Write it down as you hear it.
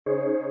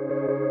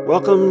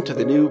Welcome to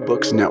the New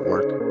Books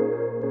Network.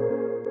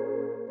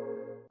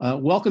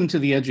 Welcome to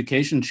the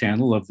education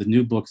channel of the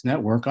New Books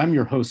Network. I'm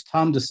your host,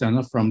 Tom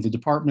DeSena, from the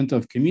Department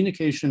of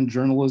Communication,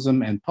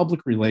 Journalism, and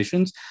Public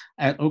Relations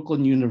at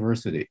Oakland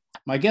University.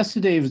 My guest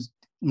today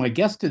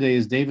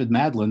is David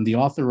Madland, the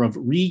author of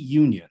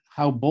Reunion: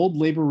 How Bold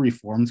Labor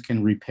Reforms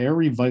Can Repair,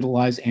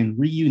 Revitalize, and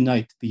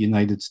Reunite the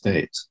United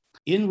States.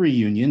 In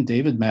Reunion,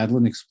 David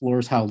Madland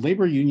explores how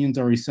labor unions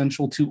are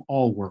essential to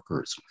all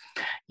workers.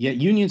 Yet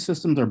union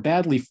systems are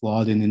badly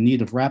flawed and in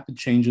need of rapid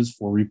changes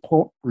for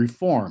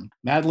reform.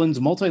 Madland's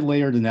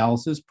multi-layered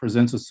analysis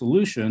presents a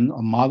solution,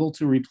 a model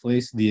to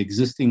replace the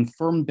existing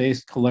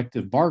firm-based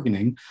collective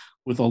bargaining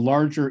with a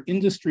larger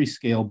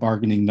industry-scale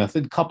bargaining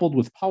method coupled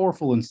with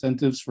powerful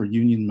incentives for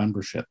union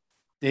membership.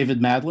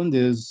 David Madland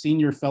is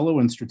Senior Fellow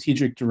and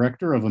Strategic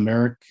Director of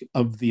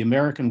the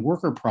American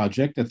Worker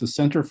Project at the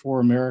Center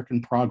for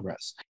American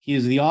Progress. He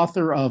is the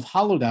author of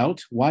Hollowed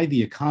Out: Why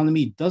the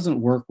Economy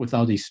Doesn't Work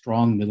Without a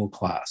Strong Middle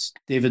Class.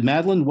 David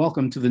Madland,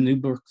 welcome to the New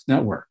Books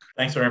Network.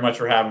 Thanks very much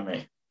for having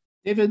me.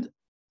 David,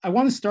 I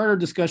want to start our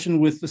discussion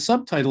with the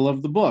subtitle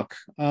of the book.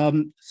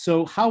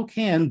 So how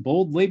can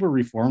bold labor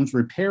reforms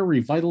repair,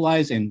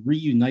 revitalize, and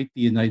reunite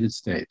the United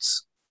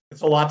States?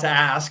 It's a lot to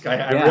ask.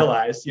 I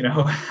realized,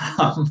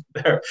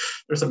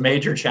 there's some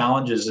major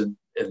challenges in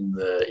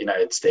the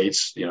United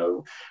States,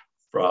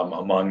 from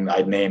among,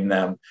 I'd name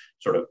them,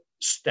 sort of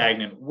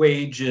stagnant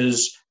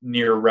wages,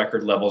 near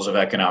record levels of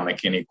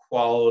economic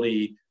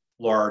inequality,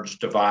 large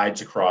divides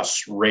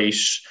across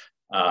race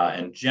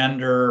and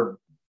gender,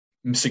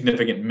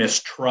 significant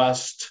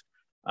mistrust,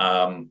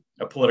 a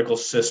political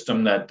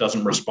system that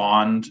doesn't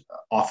respond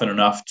often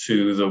enough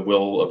to the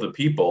will of the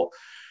people.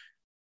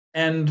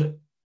 And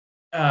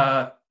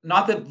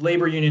not that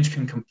labor unions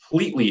can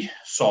completely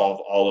solve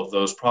all of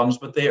those problems,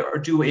 but they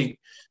do a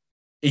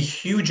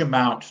huge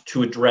amount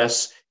to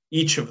address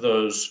each of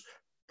those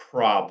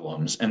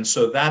problems. And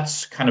so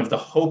that's kind of the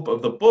hope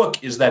of the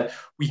book, is that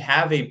we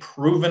have a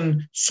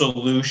proven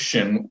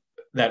solution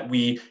that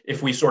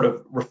if we sort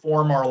of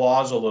reform our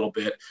laws a little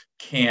bit,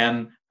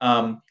 can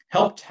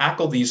help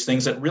tackle these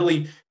things that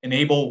really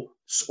enable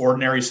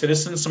ordinary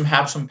citizens to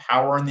have some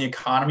power in the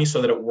economy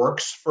so that it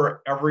works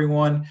for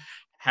everyone,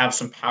 have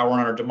some power on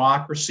our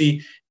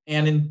democracy.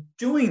 And in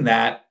doing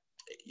that,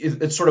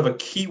 it's sort of a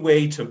key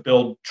way to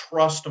build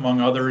trust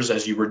among others.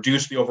 As you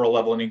reduce the overall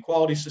level of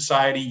inequality in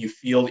society, you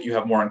feel that you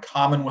have more in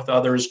common with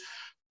others,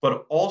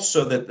 but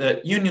also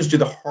that unions do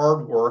the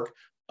hard work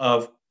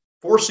of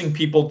forcing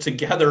people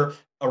together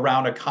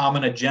around a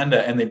common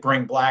agenda, and they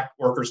bring Black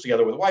workers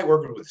together with white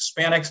workers, with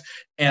Hispanics,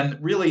 and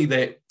really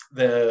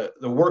the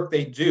work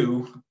they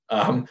do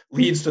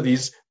leads to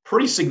these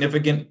pretty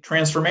significant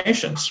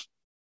transformations.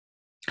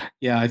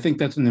 Yeah, I think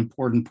that's an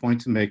important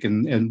point to make,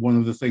 and one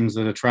of the things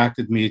that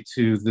attracted me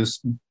to this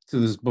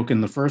book in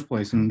the first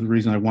place, and the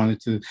reason I wanted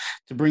to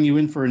bring you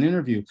in for an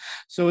interview.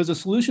 So as a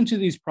solution to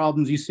these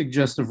problems, you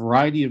suggest a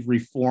variety of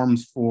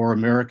reforms for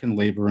American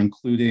labor,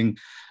 including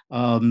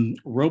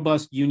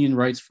robust union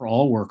rights for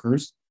all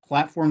workers,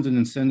 platforms and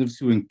incentives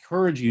to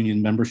encourage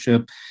union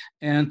membership,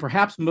 and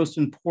perhaps most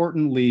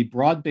importantly,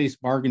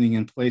 broad-based bargaining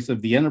in place of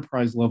the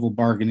enterprise-level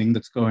bargaining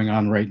that's going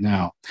on right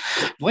now.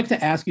 I'd like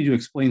to ask you to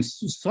explain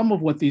some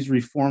of what these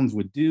reforms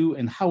would do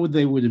and how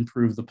they would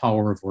improve the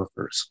power of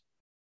workers.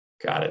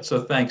 Got it.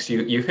 So thanks.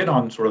 You hit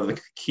on sort of the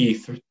key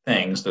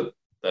things that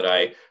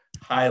I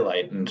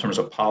highlight in terms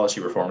of policy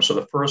reform. So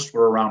the first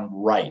were around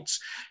rights.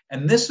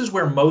 And this is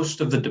where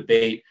most of the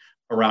debate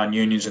around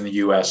unions in the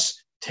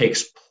U.S.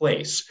 takes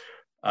place.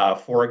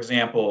 For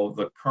example,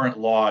 the current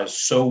law is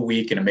so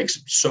weak and it makes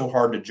it so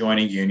hard to join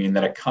a union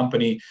that a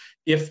company,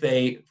 if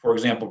they, for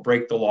example,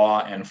 break the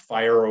law and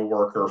fire a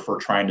worker for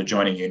trying to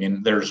join a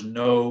union, there's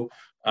no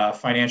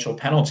financial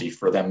penalty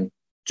for them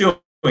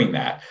doing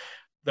that.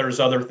 There's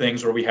other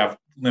things where we have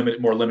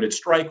more limited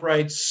strike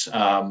rights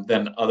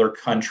than other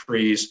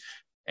countries,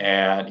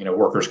 and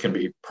workers can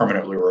be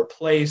permanently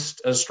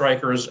replaced as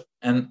strikers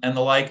and the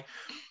like.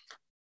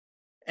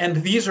 And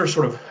these are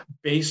sort of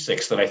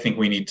basics that I think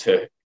we need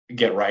to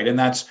get right. And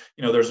that's,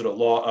 there's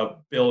a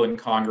bill in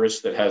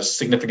Congress that has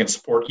significant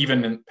support,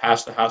 even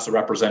past the House of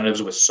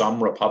Representatives with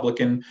some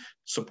Republican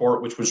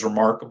support, which was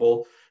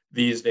remarkable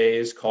these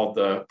days, called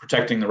the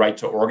Protecting the Right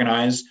to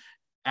Organize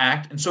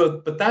Act. And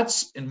so, but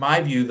that's, in my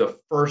view, the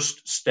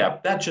first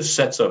step. That just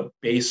sets a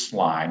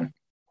baseline.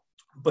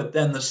 But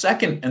then the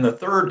second and the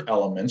third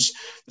elements,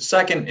 the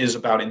second is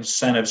about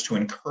incentives to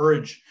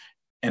encourage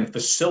and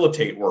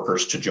facilitate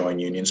workers to join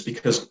unions,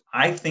 because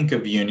I think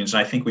of unions,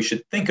 and I think we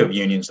should think of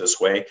unions this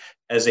way,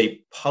 as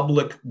a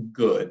public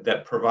good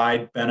that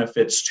provide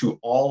benefits to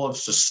all of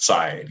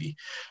society,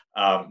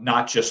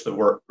 not just the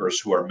workers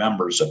who are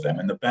members of them.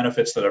 And the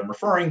benefits that I'm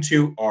referring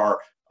to are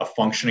a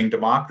functioning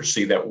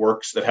democracy that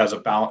works, that has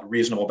a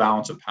reasonable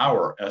balance of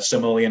power,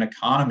 similarly an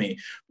economy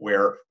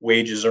where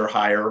wages are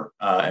higher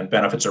and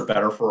benefits are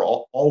better for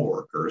all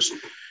workers.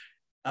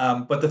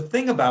 But the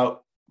thing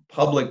about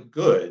public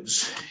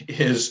goods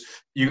is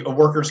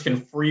workers can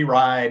free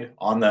ride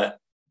on the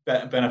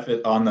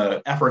benefit on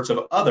the efforts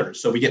of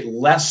others. So we get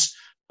less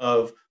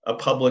of a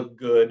public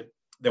good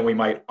than we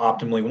might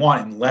optimally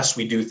want unless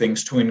we do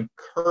things to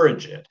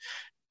encourage it.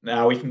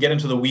 Now, we can get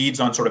into the weeds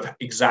on sort of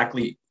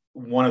exactly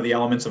one of the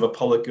elements of a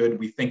public good.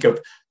 We think of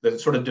the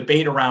sort of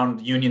debate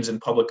around unions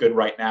and public good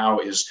right now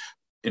is,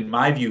 in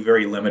my view,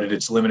 very limited.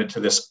 It's limited to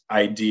this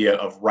idea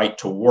of right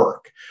to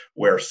work,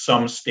 where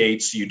some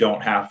states you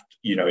don't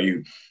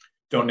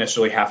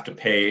necessarily have to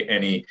pay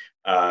any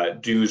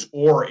dues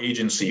or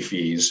agency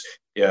fees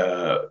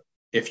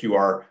if you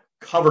are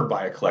covered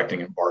by a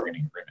collecting and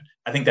bargaining agreement.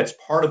 I think that's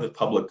part of the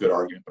public good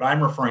argument, but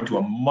I'm referring to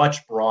a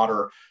much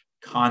broader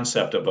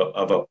concept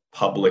of a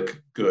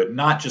public good,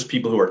 not just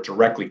people who are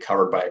directly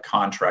covered by a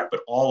contract,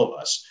 but all of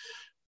us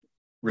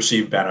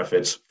receive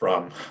benefits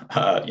from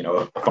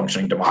a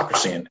functioning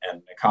democracy and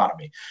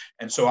economy.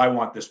 And so I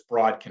want this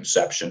broad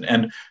conception.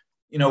 And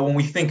when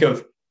we think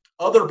of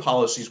other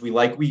policies we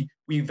like, we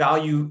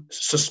value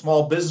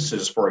small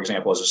businesses, for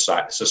example, as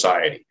a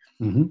society.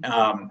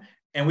 Mm-hmm.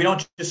 And we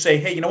don't just say,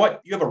 hey, you know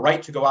what, you have a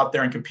right to go out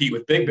there and compete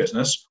with big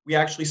business. We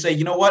actually say,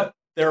 you know what,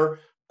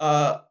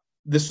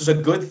 this is a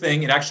good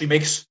thing. It actually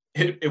makes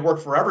it work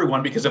for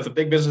everyone, because if the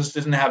big business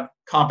didn't have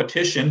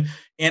competition,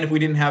 and if we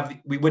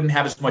wouldn't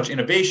have as much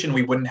innovation,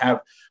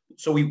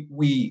 so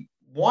we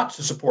want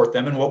to support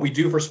them. And what we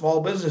do for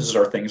small businesses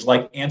are things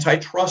like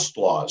antitrust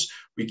laws.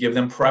 We give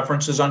them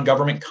preferences on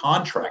government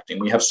contracting.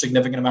 We have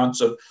significant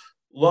amounts of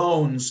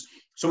loans.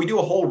 So we do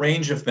a whole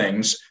range of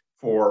things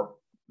for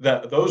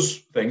those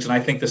things. And I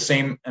think the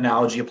same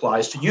analogy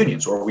applies to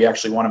unions, where we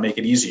actually want to make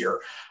it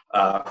easier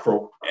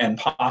and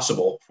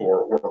possible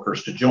for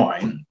workers to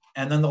join.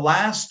 And then the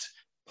last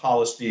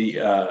policy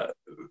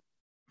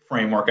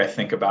framework I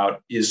think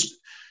about is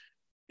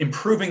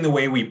improving the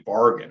way we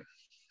bargain.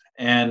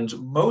 And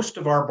most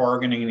of our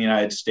bargaining in the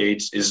United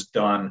States is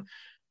done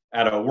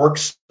at a work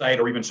site,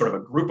 or even sort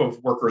of a group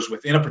of workers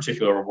within a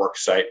particular work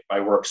site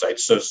by work site.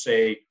 So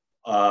say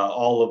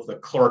all of the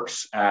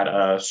clerks at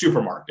a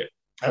supermarket,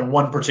 at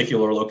one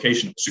particular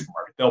location of the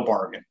supermarket, they'll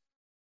bargain.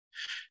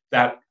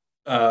 That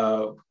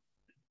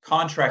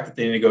contract that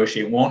they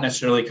negotiate won't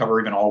necessarily cover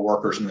even all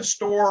workers in the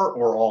store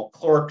or all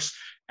clerks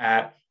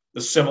at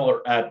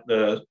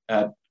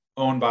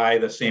owned by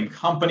the same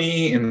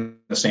company in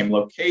the same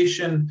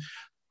location,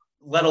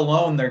 let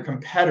alone their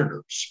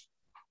competitors.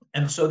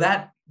 And so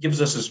that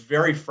gives us this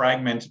very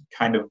fragmented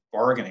kind of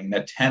bargaining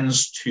that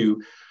tends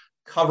to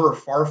cover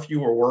far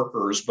fewer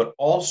workers, but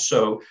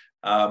also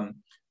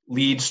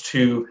leads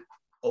to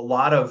a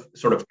lot of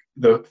sort of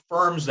the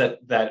firms that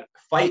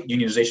fight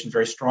unionization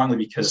very strongly,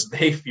 because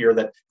they fear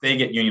that they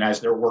get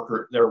unionized, their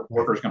worker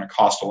is going to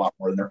cost a lot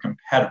more than their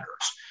competitors.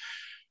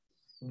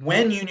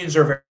 When unions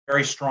are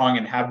very strong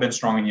and have been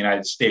strong in the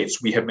United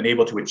States, we have been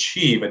able to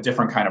achieve a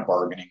different kind of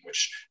bargaining,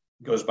 which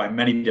goes by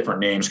many different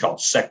names, called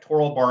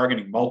sectoral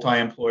bargaining,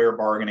 multi-employer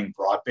bargaining,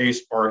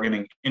 broad-based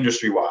bargaining,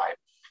 industry-wide.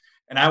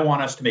 And I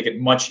want us to make it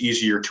much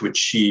easier to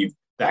achieve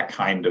that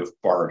kind of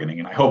bargaining.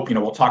 And I hope,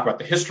 we'll talk about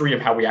the history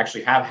of how we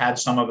actually have had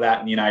some of that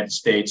in the United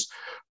States.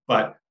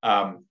 But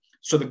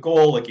so the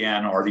goal,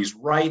 again, are these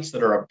rights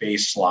that are a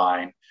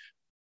baseline,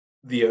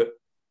 the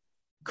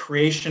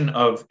creation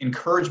of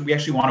encouragement. We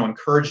actually want to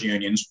encourage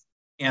unions.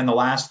 And the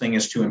last thing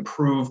is to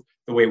improve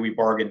the way we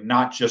bargain,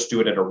 not just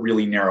do it at a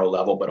really narrow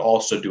level, but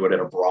also do it at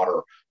a broader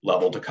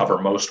level to cover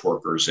most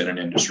workers in an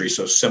industry.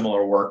 So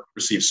similar work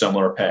receives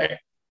similar pay.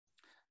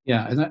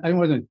 Yeah, and I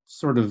want to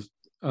sort of,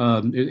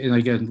 and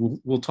again,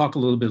 we'll talk a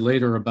little bit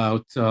later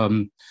about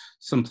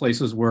some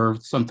places where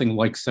something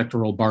like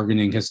sectoral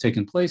bargaining has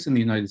taken place in the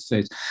United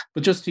States.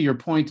 But just to your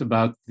point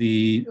about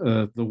the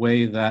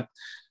way that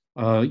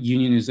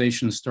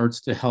unionization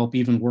starts to help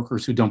even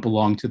workers who don't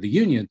belong to the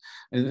union,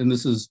 and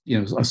this is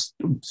a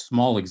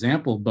small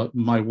example, but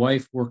my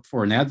wife worked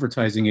for an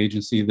advertising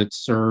agency that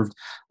served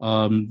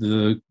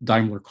the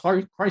Daimler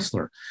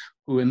Chrysler,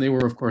 and they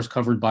were, of course,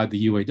 covered by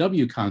the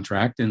UAW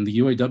contract, and the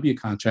UAW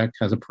contract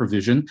has a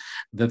provision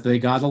that they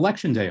got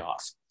election day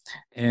off.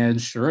 And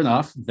sure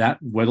enough, that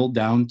whittled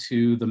down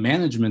to the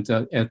management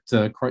at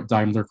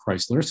Daimler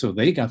Chrysler, so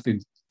they got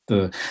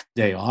the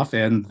day off,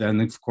 and then,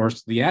 of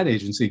course, the ad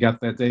agency got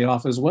that day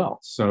off as well.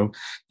 So,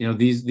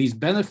 these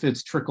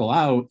benefits trickle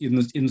out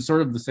in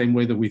sort of the same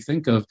way that we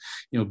think of,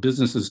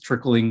 businesses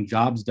trickling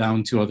jobs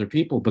down to other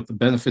people, but the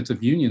benefits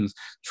of unions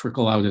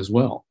trickle out as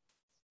well.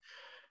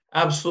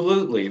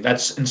 Absolutely.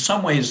 That's in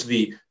some ways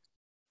the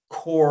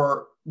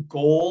core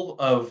goal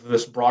of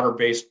this broader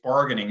based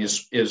bargaining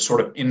is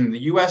sort of in the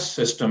US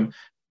system,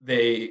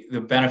 the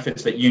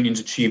benefits that unions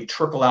achieve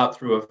trickle out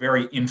through a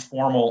very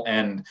informal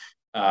and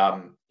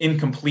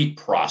incomplete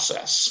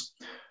process.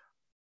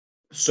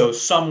 So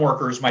some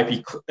workers might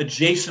be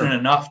adjacent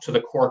enough to the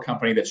core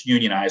company that's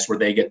unionized where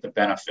they get the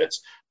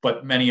benefits,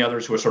 but many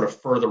others who are sort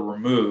of further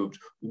removed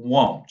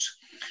won't.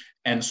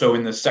 And so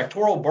in the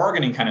sectoral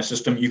bargaining kind of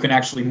system, you can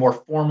actually more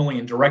formally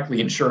and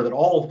directly ensure that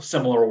all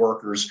similar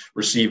workers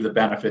receive the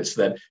benefits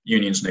that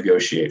unions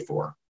negotiate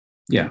for.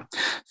 Yeah.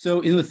 So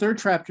in the third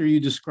chapter, you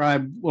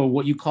describe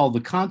what you call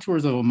the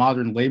contours of a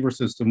modern labor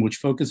system, which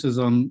focuses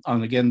on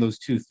again, those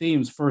two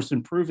themes. First,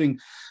 improving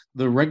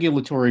the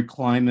regulatory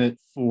climate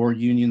for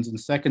unions, and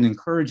second,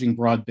 encouraging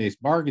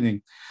broad-based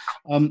bargaining.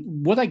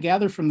 What I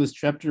gather from this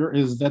chapter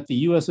is that the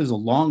U.S. is a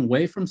long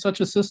way from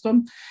such a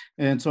system.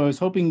 And so I was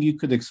hoping you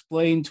could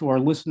explain to our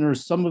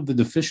listeners some of the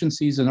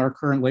deficiencies in our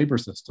current labor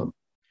system.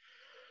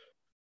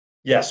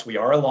 Yes, we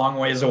are a long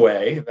ways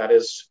away. That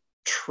is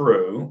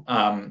true.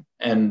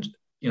 And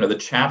the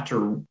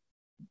chapter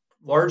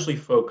largely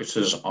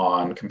focuses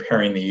on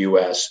comparing the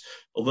U.S.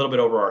 a little bit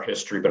over our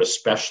history, but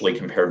especially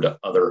compared to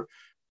other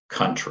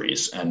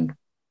countries. And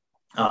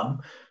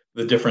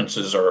the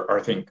differences I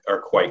think,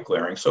 are quite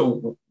glaring.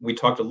 So we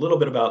talked a little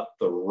bit about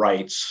the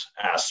rights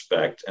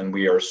aspect, and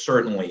we are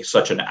certainly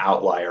such an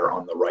outlier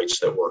on the rights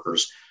that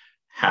workers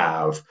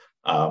have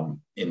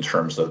in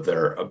terms of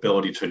their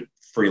ability to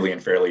freely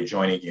and fairly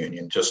join a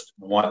union. Just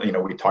one,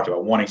 we talked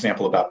about one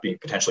example about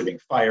potentially being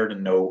fired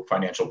and no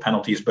financial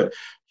penalties, but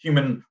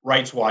Human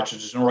Rights Watch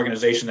is an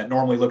organization that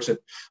normally looks at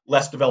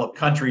less developed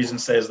countries and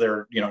says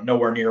they're,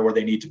 nowhere near where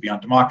they need to be on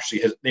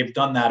democracy. They've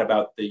done that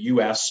about the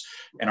US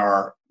and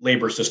our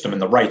labor system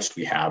and the rights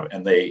we have,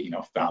 and they,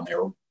 found they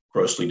were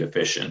grossly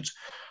deficient.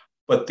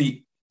 But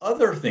the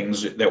other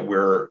things that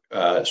we're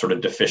sort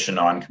of deficient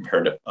on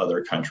compared to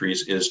other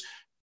countries is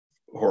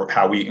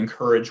how we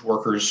encourage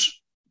workers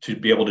to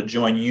be able to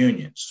join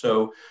unions.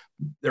 So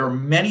there are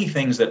many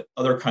things that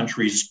other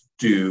countries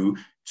do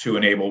to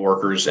enable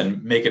workers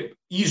and make it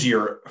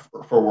easier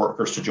for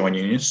workers to join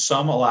unions.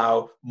 Some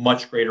allow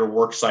much greater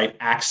worksite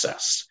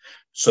access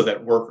so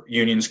that work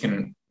unions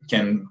can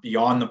be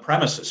on the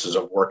premises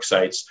of work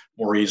sites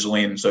more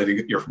easily, and so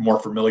you're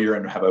more familiar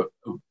and have a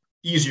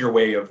easier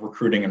way of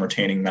recruiting and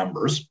retaining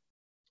members.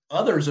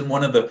 Others, and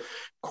one of the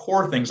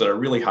core things that I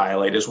really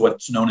highlight, is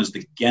what's known as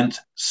the Ghent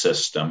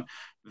system,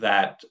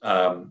 that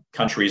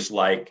countries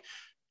like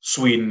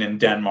Sweden and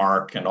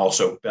Denmark and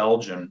also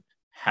Belgium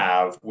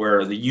have,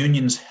 where the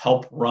unions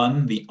help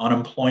run the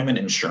unemployment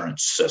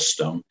insurance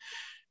system.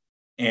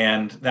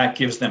 And that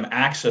gives them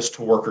access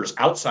to workers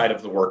outside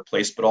of the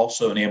workplace, but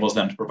also enables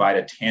them to provide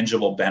a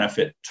tangible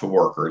benefit to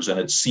workers. And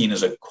it's seen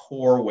as a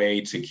core way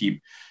to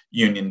keep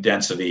union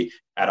density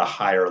at a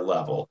higher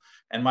level.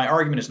 And my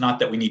argument is not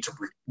that we need to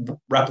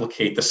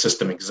replicate the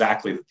system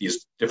exactly that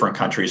these different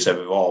countries have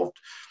evolved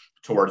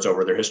towards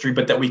over their history,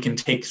 but that we can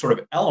take sort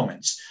of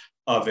elements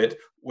of it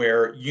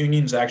where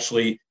unions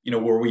actually,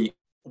 where we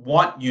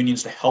want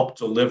unions to help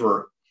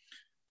deliver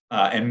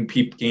and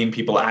gain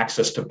people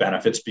access to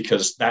benefits,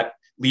 because that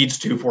leads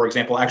to, for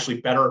example, actually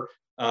better,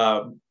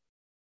 in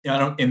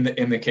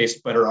the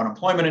case, better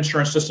unemployment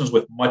insurance systems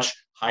with much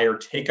higher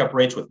take-up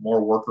rates, with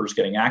more workers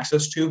getting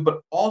access to,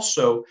 but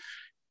also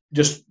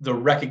just the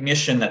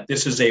recognition that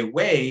this is a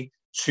way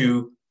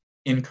to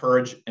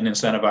encourage and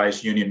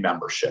incentivize union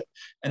membership.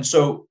 And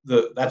so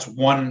that's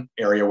one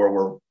area where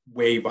we're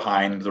way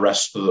behind the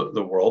rest of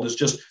the world, is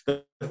just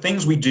the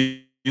things we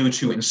do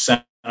to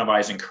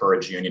incentivize,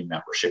 encourage union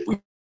membership.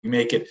 We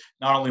make it,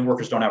 not only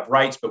workers don't have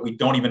rights, but we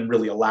don't even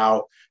really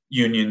allow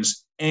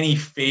unions any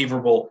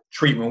favorable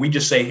treatment. We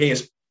just say, hey,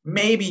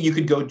 maybe you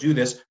could go do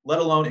this, let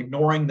alone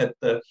ignoring that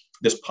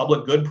this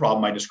public good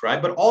problem I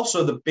described, but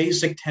also the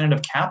basic tenet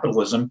of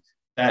capitalism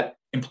that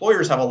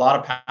employers have a lot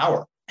of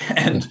power.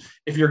 And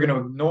if you're going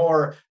to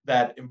ignore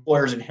that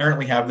employers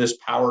inherently have this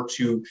power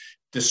to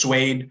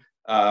dissuade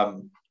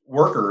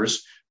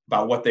workers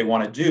about what they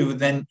want to do,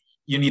 then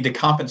you need to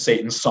compensate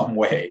in some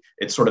way.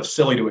 It's sort of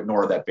silly to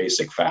ignore that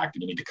basic fact,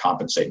 and you need to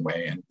compensate in a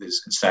way. And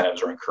these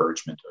incentives or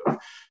encouragement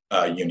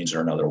of unions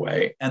are another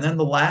way. And then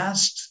the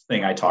last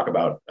thing I talk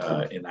about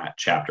in that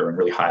chapter and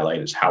really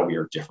highlight is how we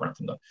are different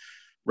than the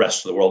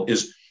rest of the world.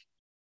 Is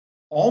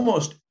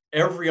almost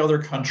every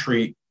other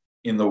country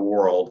in the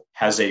world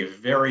has a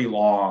very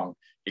long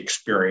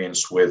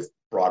experience with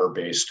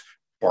broader-based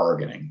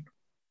bargaining.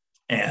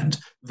 And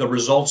the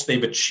results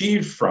they've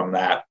achieved from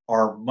that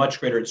are much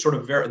greater. It's sort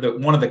of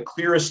one of the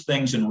clearest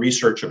things in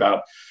research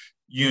about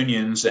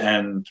unions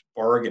and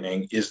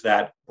bargaining is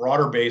that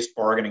broader-based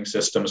bargaining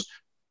systems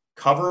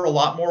cover a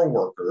lot more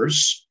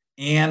workers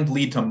and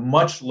lead to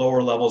much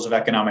lower levels of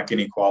economic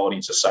inequality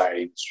in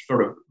society. It's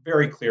sort of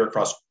very clear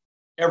across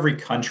every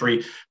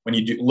country when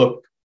you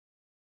look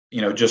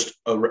just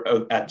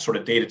at sort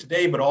of data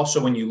today, but also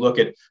when you look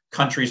at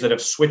countries that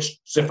have switched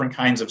different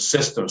kinds of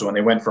systems, when they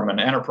went from an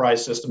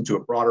enterprise system to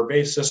a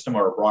broader-based system,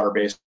 or a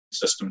broader-based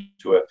system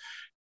to a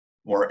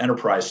more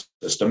enterprise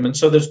system. And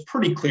so there's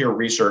pretty clear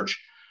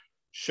research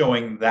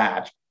showing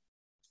that.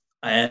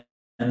 And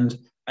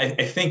I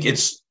think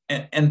it's,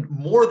 and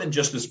more than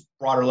just this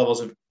broader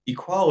levels of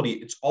equality,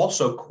 it's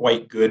also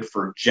quite good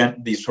for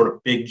these sort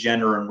of big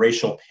gender and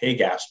racial pay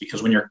gaps,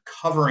 because when you're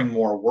covering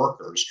more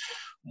workers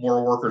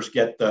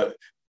get the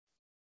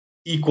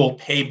equal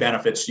pay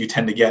benefits you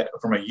tend to get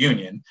from a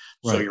union.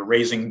 Right. So you're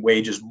raising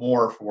wages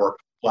more for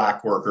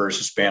Black workers,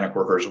 Hispanic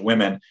workers,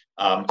 women,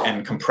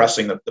 and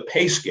compressing the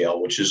pay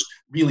scale, which is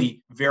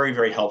really very,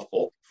 very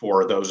helpful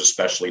for those,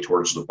 especially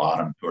towards the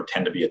bottom, who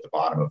tend to be at the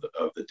bottom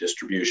of the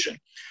distribution.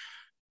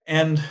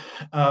 And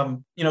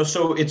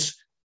so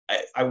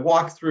I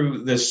walk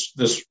through this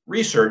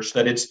research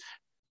that it's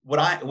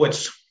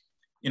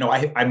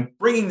I'm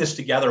bringing this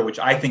together, which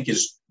I think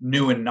is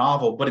new and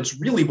novel, but it's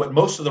really what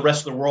most of the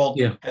rest of the world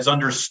has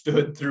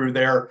understood through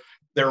their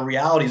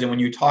realities. And when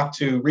you talk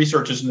to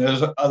researchers in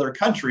those other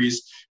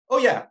countries, oh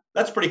yeah,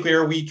 that's pretty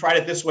clear. We tried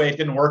it this way, it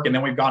didn't work, and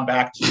then we've gone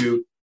back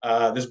to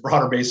this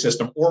broader-based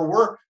system.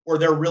 Or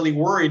they're really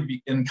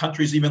worried in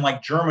countries even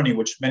like Germany,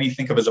 which many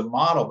think of as a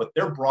model, but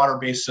their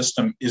broader-based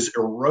system is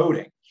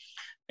eroding.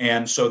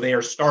 And so they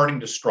are starting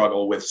to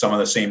struggle with some of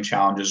the same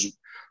challenges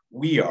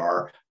we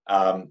are.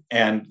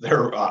 And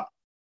they're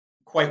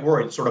quite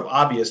worried. It's sort of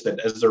obvious that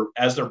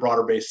as their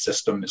broader-based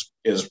system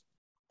is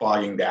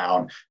bogging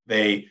down,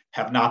 they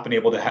have not been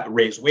able to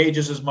raise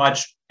wages as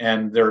much,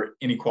 and their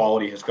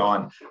inequality has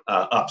gone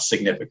up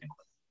significantly.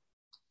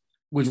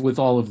 Which, with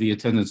all of the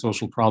attendant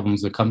social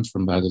problems that comes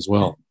from that as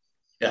well.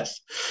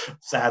 Yes,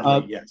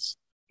 sadly, yes.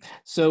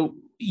 So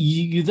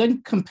you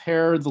then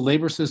compare the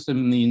labor system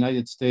in the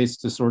United States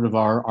to sort of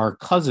our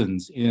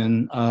cousins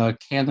in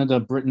Canada,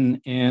 Britain,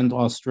 and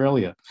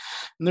Australia.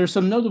 And there's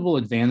some notable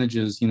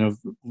advantages,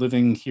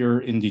 living here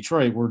in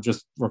Detroit. We're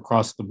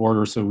across the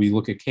border, so we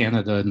look at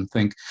Canada and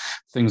think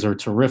things are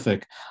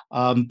terrific.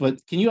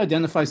 But can you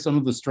identify some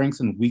of the strengths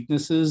and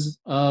weaknesses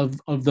of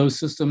those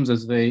systems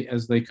as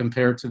they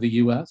compare to the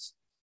U.S.?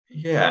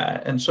 Yeah.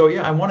 And so,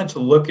 I wanted to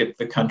look at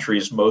the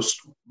countries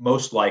most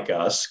like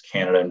us,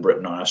 Canada and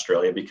Britain and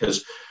Australia,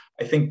 because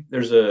I think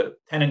there's a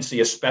tendency,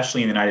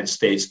 especially in the United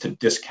States, to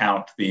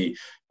discount the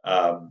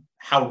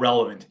how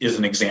relevant is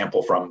an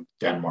example from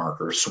Denmark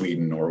or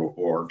Sweden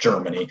or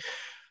Germany.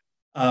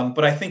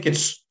 But I think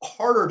it's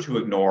harder to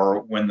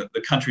ignore when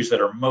the countries that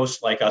are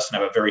most like us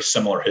and have a very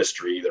similar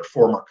history, either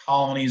former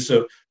colonies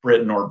of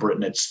Britain or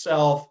Britain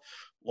itself,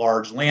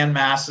 large land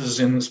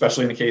masses,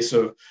 especially in the case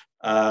of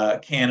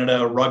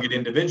Canada, rugged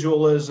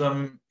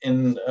individualism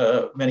in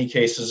many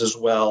cases as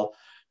well.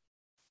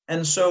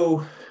 And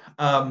so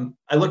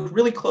I looked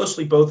really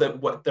closely both at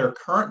what their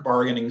current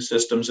bargaining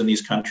systems in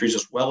these countries,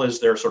 as well as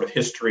their sort of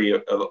history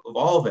of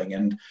evolving.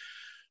 And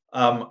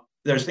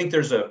there's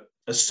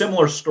a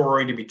similar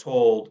story to be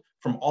told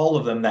from all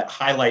of them that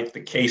highlight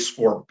the case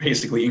for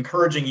basically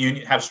encouraging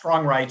have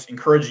strong rights,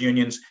 encourage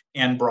unions,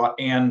 and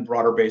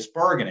broader-based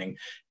bargaining.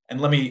 And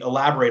let me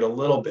elaborate a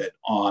little bit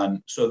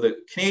so the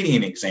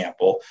Canadian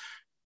example.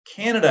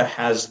 Canada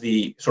has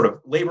the sort of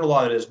labor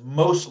law that is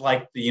most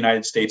like the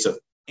United States of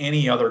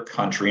any other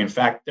country. In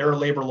fact, their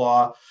labor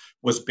law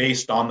was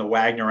based on the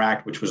Wagner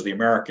Act, which was the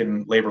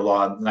American labor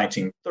law in the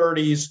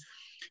 1930s.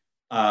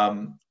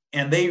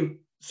 And they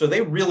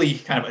really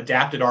kind of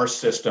adapted our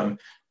system.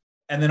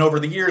 And then over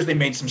the years, they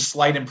made some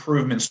slight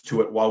improvements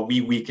to it while we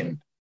weakened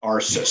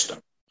our system.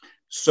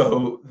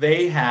 So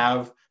they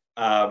have,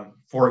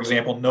 for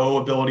example,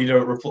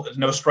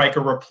 no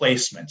striker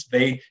replacements.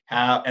 They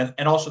have,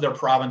 and also their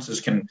provinces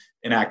can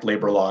enact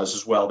labor laws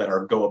as well that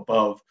go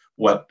above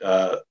what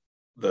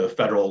the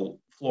federal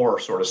floor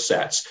sort of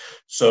sets.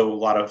 So a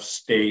lot of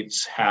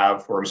states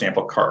have, for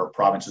example,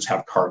 provinces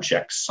have card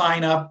check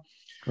sign up.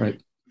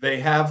 Right. They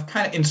have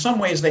in some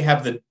ways they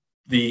have the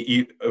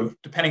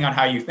depending on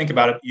how you think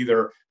about it,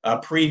 either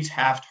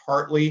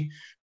pre-Taft-Hartley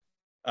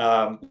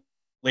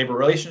Labor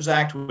Relations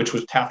Act, which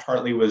was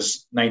Taft-Hartley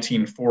was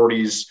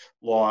 1940s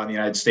law in the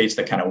United States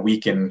that kind of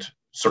weakened,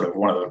 sort of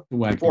one of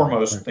the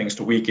foremost things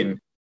to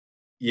weaken,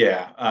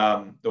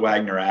 the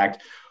Wagner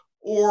Act,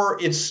 or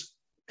it's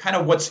kind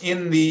of what's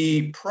in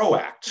the PRO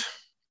Act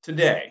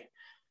today.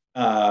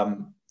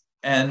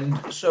 And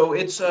so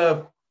it's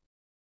a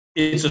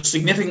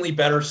significantly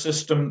better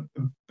system,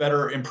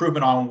 better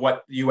improvement on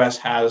what the U.S.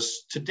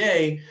 has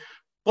today.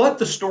 But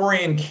the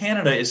story in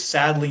Canada is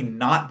sadly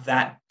not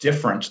that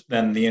different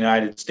than the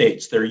United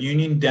States. Their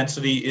union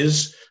density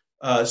is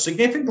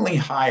significantly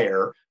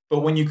higher, but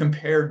when you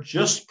compare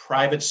just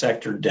private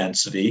sector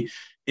density,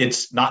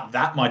 it's not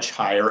that much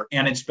higher,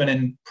 and it's been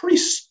in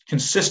pretty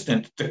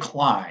consistent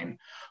decline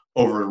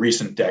over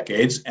recent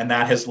decades, and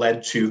that has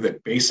led to the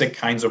basic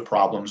kinds of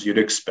problems you'd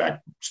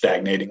expect: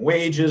 stagnating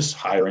wages,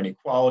 higher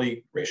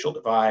inequality, racial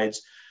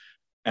divides,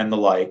 and the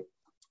like.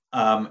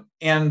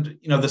 And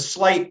the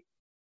slight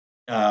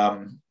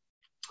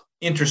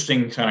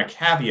interesting kind of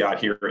caveat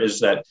here is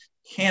that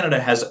Canada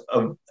has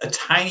a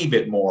tiny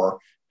bit more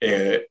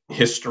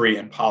history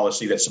and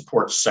policy that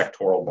supports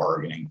sectoral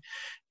bargaining,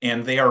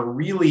 and they are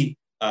really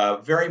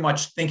very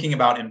much thinking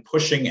about and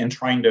pushing and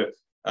trying to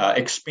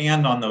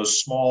expand on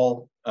those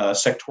small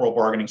sectoral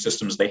bargaining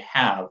systems they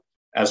have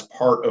as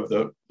part of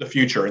the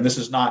future. And this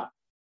is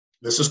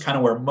kind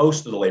of where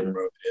most of the labor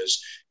movement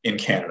is in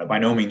Canada. By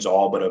no means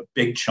all, but a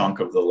big chunk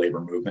of the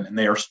labor movement. And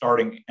they are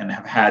starting and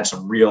have had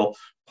some real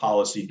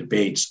policy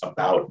debates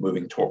about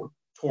moving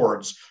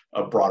towards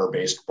a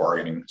broader-based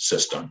bargaining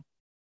system.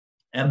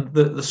 And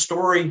the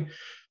story,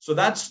 so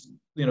that's,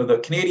 the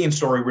Canadian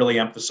story really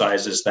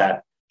emphasizes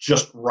that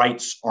just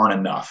rights aren't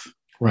enough.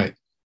 Right.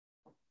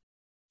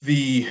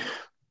 The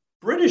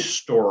British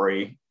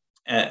story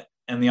and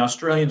the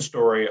Australian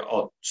story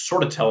I'll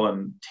sort of tell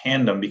in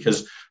tandem,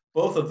 because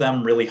both of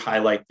them really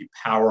highlight the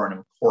power and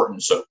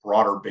importance of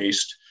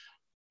broader-based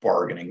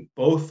bargaining.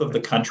 Both of the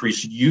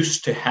countries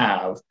used to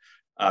have,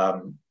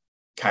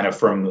 kind of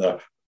from the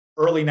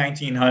early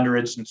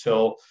 1900s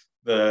until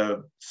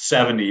the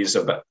 70s,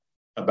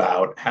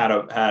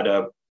 had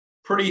a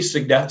pretty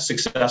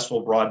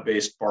successful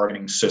broad-based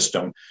bargaining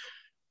system,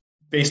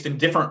 based in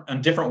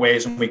different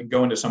ways, and we can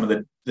go into some of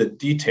the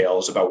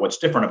details about what's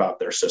different about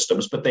their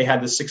systems. But they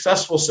had the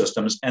successful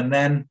systems, and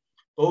then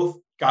both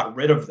got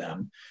rid of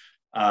them,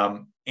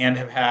 and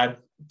have had,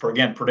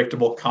 again,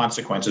 predictable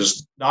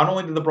consequences. Not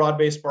only did the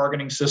broad-based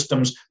bargaining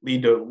systems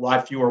lead to a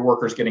lot fewer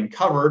workers getting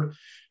covered,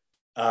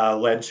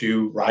 led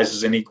to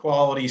rises in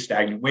inequality,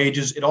 stagnant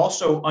wages, it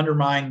also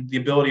undermined the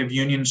ability of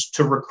unions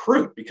to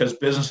recruit, because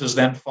businesses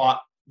then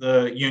fought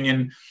the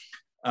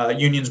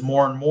unions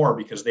more and more,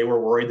 because they were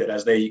worried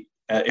that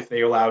if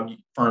they allowed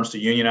firms to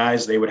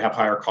unionize, they would have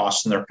higher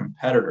costs than their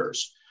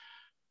competitors.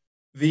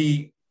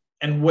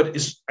 And what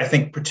is, I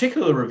think,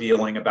 particularly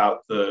revealing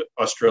about the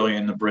Australian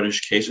and the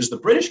British case is the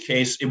British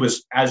case, it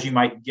was, as you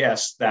might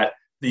guess, that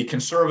the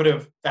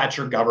conservative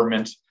Thatcher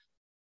government,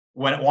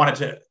 when it wanted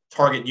to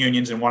target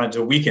unions and wanted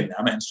to weaken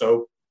them, and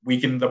so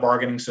weakened the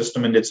bargaining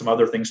system and did some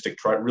other things to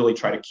try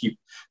to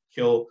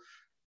kill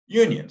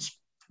unions.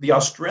 The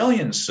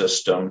Australian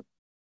system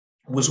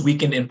was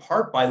weakened in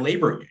part by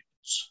labor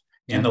unions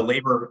and the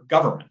labor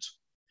government.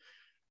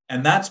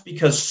 And that's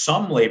because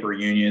some labor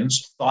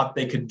unions thought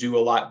they could do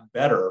a lot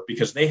better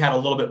because they had a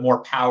little bit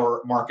more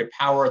market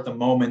power at the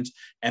moment.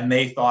 And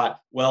they thought,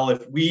 well,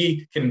 if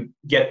we can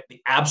get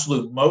the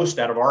absolute most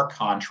out of our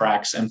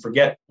contracts and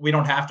we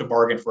don't have to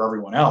bargain for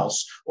everyone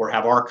else or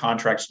have our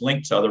contracts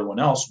linked to everyone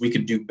else, we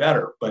could do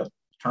better. But it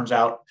turns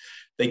out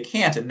they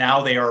can't. And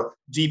now they are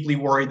deeply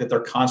worried that they're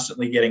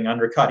constantly getting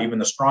undercut. Even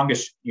the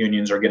strongest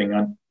unions are getting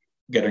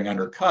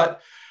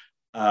undercut.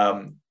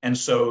 And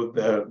so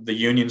the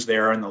unions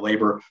there and the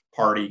Labor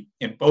Party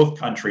in both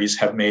countries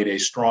have made a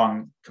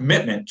strong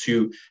commitment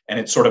to, and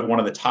it's sort of one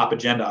of the top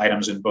agenda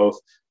items in both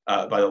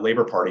by the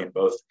Labor Party in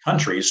both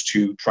countries,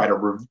 to try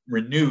to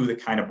renew the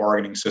kind of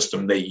bargaining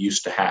system they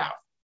used to have.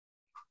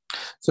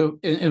 So,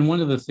 and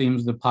one of the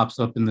themes that pops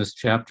up in this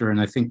chapter,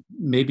 and I think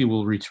maybe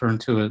we'll return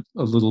to it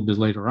a little bit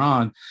later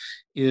on,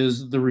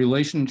 is the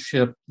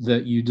relationship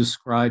that you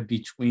describe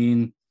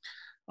between,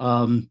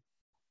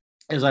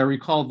 as I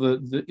recall,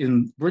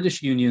 in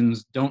British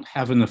unions don't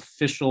have an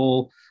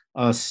official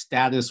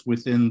status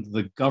within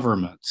the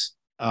government.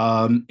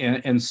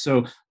 And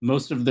so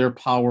most of their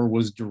power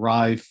was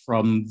derived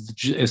from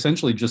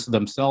essentially just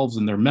themselves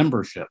and their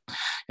membership.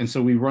 And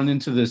so we run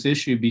into this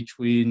issue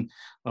between,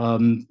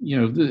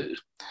 the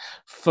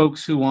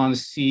folks who want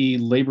to see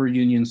labor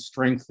unions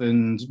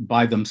strengthened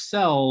by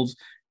themselves,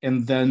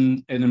 and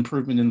then an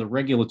improvement in the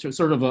regulatory,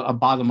 sort of a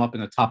bottom up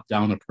and a top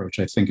down approach,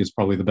 I think is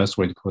probably the best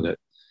way to put it.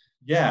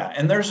 Yeah,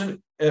 and there's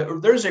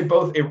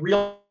both a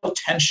real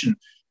tension.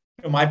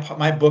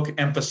 My book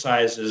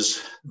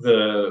emphasizes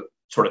the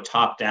sort of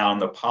top down,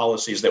 the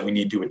policies that we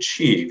need to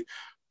achieve,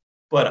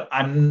 but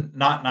I'm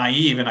not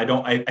naive, and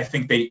I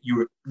think that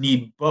you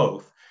need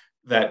both.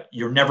 That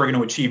you're never going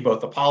to achieve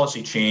both the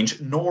policy change,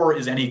 nor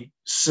is any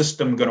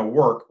system going to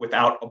work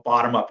without a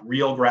bottom up,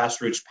 real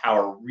grassroots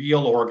power,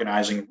 real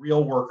organizing,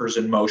 real workers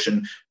in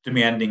motion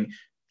demanding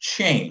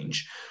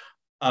change.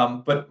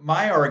 But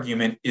my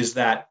argument is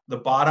that the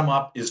bottom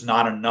up is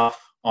not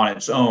enough on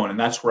its own. And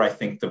that's where I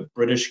think the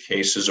British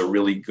case is a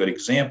really good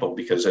example,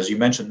 because as you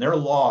mentioned, their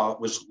law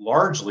was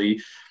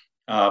largely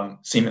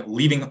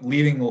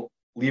leaving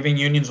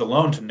unions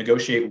alone to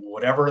negotiate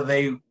whatever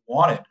they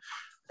wanted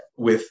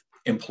with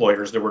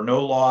employers. There were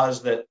no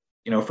laws that,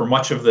 for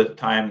much of the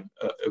time,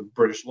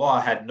 British law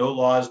had no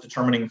laws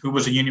determining who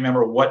was a union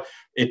member, what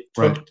it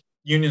took. Right.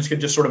 Unions could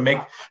just sort of make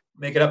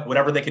it up,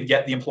 whatever they could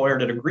get the employer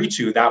to agree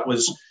to. That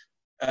was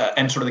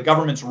and sort of the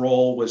government's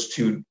role was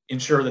to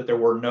ensure that there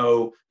were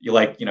no,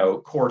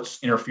 courts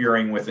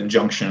interfering with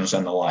injunctions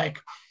and the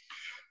like.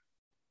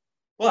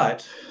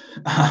 But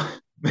so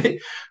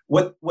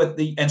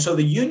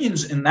the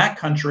unions in that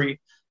country,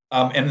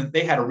 and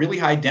they had a really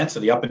high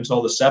density up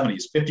until the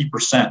 70s,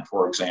 50%,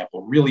 for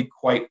example, really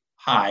quite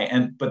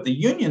high. But the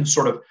unions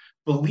sort of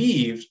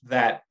believed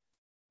that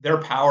their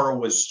power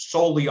was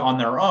solely on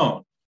their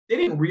own. They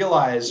didn't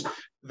realize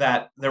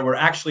that there were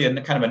actually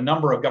a kind of a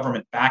number of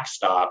government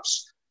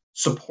backstops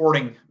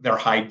supporting their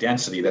high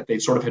density that they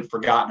sort of had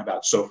forgotten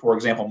about. So, for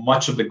example,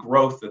 much of the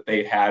growth that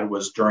they had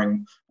was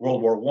during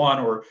World War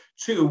I or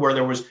II, where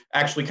there was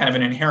actually kind of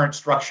an inherent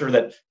structure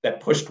that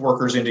pushed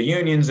workers into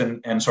unions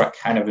and sort of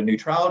kind of a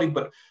neutrality,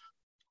 but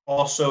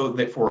also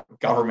that for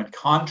government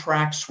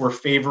contracts were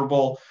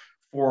favorable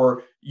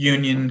for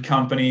union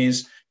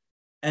companies.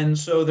 And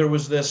so there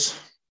was this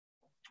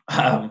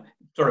sort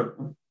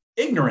of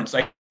ignorance,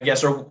 I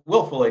guess, or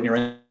willful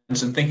ignorance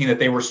in thinking that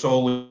they were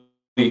solely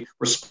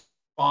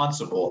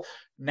responsible.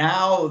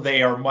 Now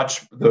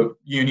the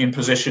union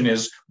position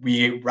is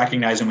we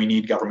recognize and we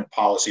need government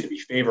policy to be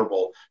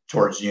favorable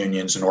towards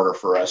unions in order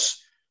for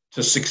us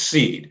to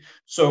succeed.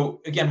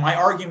 So again, my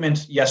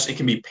argument, yes, it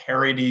can be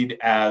parodied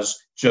as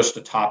just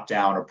a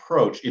top-down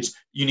approach.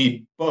 You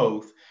need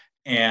both.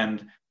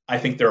 And I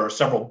think there are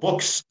several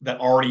books that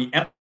already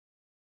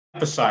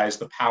emphasize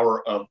the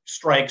power of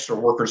strikes or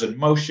workers in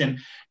motion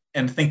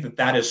and think that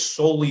that is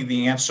solely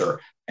the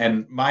answer.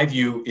 And my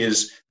view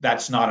is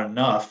that's not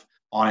enough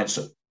on its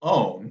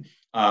own.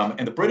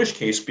 And the British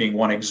case being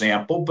one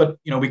example, but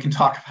we can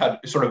talk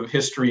about sort of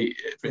history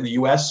in the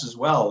U.S. as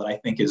well that I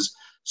think is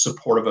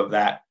supportive of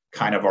that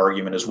kind of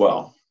argument as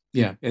well.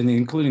 Yeah, and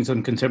including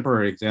some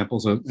contemporary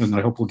examples, and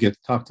I hope we'll get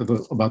to talk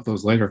about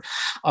those later.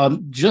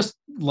 Just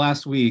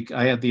last week,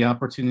 I had the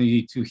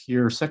opportunity to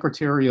hear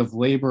Secretary of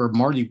Labor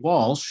Marty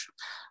Walsh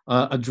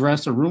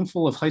address a room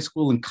full of high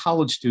school and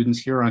college students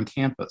here on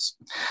campus.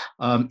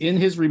 In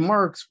his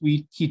remarks,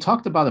 he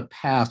talked about a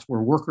past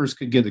where workers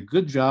could get a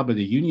good job at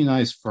a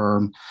unionized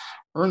firm,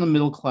 earn a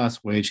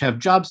middle-class wage, have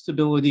job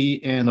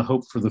stability, and a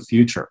hope for the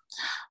future.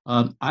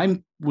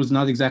 I was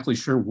not exactly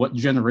sure what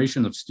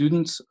generation of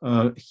students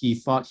he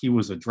thought he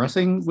was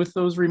addressing with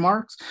those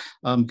remarks,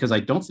 because I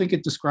don't think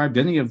it described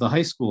any of the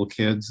high school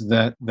kids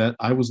that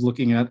I was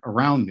looking at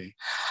around me.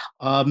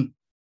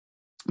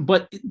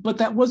 But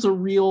that was a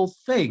real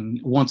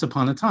thing once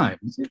upon a time,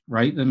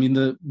 right? I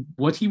mean,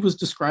 what he was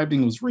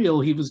describing was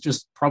real. He was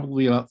just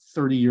probably about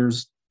 30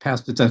 years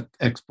past its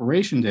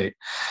expiration date.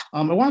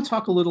 I want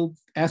to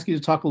ask you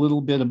to talk a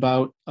little bit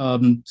about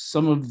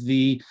some of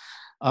the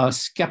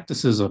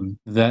skepticism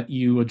that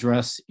you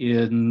address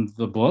in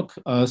the book,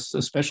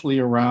 especially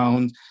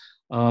around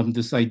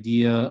this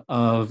idea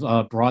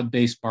of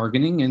broad-based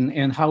bargaining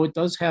and how it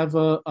does have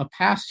a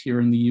past here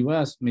in the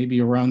U.S.,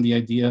 maybe around the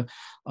idea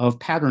of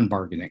pattern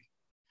bargaining.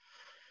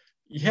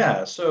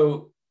 Yeah,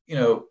 so,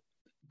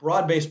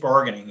 broad-based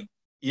bargaining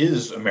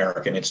is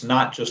American. It's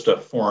not just a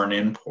foreign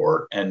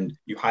import. And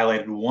you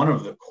highlighted one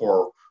of the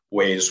core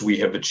ways we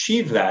have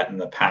achieved that in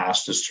the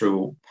past is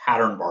through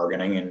pattern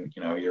bargaining. And,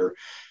 you're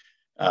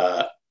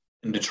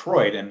in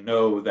Detroit and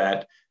know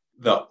that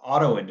the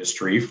auto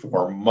industry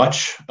for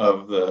much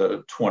of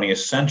the 20th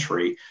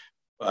century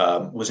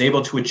was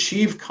able to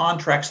achieve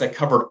contracts that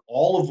covered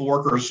all of the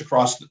workers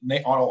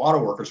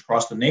auto workers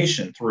across the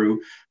nation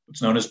through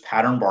what's known as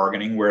pattern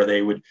bargaining, where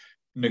they would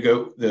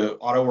the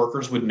auto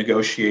workers would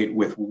negotiate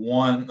with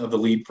one of the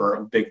lead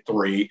firm, big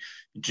three,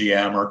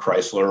 GM or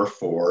Chrysler or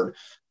Ford,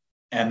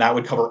 and that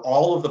would cover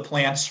all of the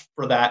plants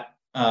for that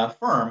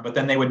firm. But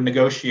then they would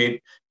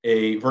negotiate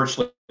a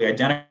virtually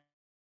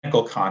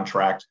identical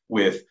contract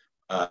with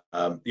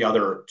the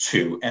other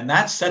two. And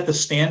that set the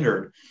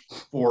standard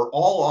for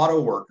all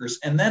auto workers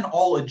and then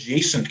all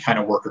adjacent kind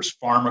of workers,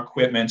 farm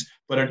equipment,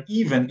 but it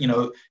even,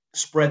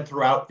 spread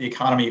throughout the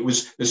economy. It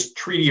was this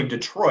Treaty of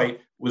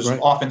Detroit was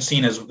often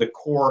seen as the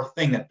core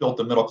thing that built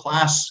the middle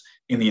class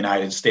in the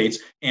United States.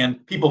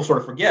 And people sort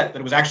of forget that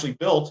it was actually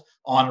built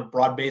on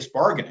broad-based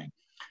bargaining.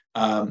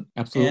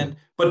 Absolutely.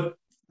 But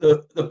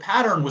the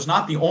pattern was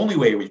not the only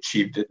way we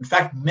achieved it. In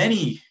fact,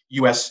 many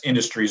U.S.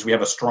 industries, we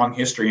have a strong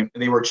history, and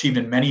they were achieved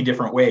in many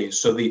different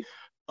ways. So the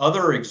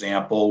other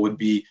example would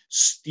be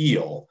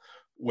steel,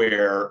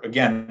 where,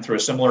 again, through a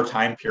similar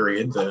time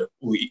period,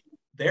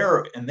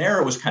 there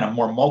it was kind of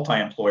more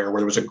multi-employer,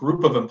 where there was a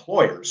group of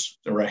employers.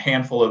 There were a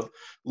handful of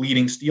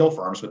leading steel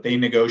firms, but they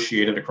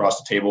negotiated across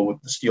the table with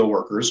the steel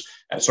workers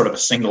at sort of a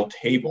single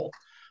table.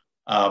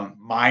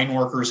 Mine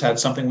workers had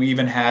something. We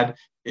even had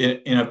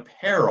in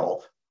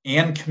apparel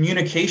and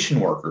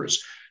communication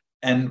workers.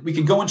 And we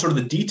could go into sort of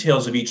the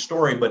details of each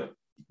story, but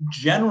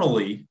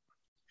generally,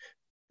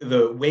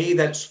 the way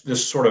that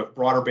this sort of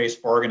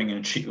broader-based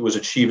bargaining was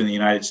achieved in the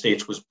United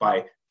States was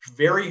by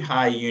very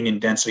high union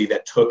density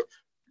that took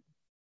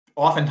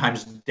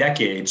oftentimes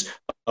decades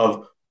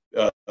of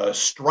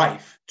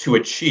strife to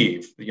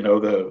achieve.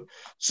 The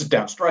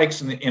sit-down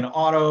strikes in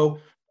auto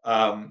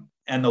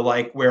and the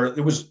like, where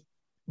there was,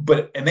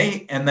 and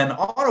then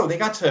auto, they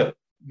got to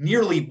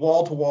nearly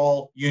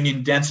wall-to-wall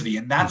union density.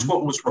 And that's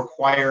what was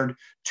required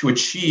to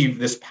achieve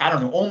this pattern.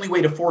 The only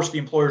way to force the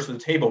employers to the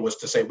table was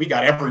to say, we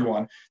got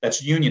everyone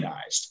that's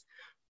unionized.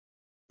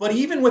 But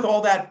even with all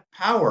that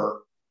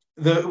power,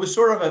 it was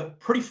sort of a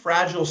pretty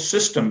fragile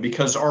system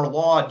because our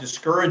law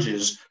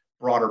discourages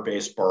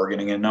broader-based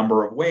bargaining in a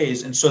number of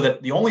ways. And so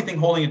that the only thing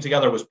holding it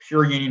together was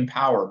pure union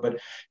power. But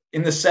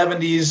in the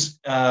 70s,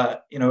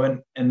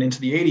 and into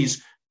the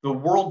 80s, the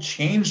world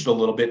changed a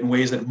little bit in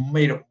ways that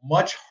made it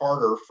much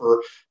harder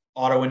for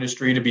auto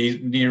industry to be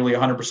nearly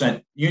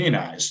 100%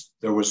 unionized.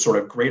 There was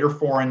sort of greater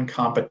foreign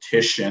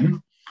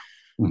competition.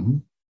 Mm-hmm.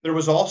 There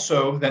was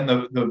also then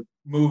the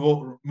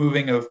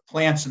moving of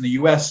plants in the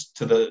U.S.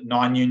 to the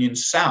non-union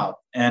South,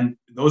 and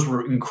those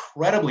were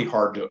incredibly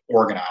hard to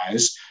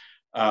organize.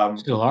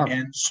 Still are.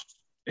 And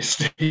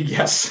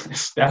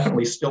yes,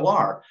 definitely still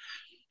are.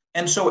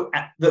 And so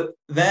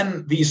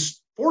then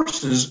these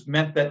forces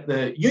meant that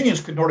the unions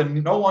could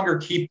no longer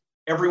keep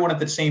everyone at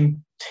the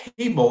same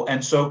table.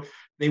 And so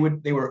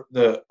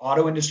the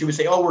auto industry would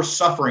say, oh, we're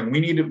suffering.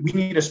 We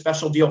need a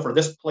special deal for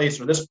this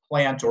place or this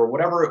plant or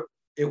whatever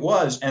it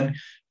was. And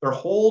their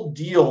whole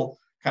deal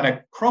kind of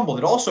crumbled.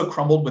 It also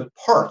crumbled with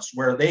parts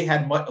where they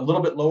had a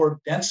little bit lower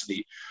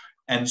density.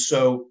 And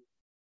so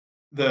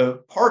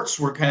the parts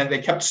were they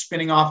kept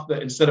spinning off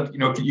instead of,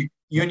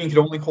 union could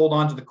only hold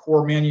on to the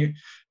core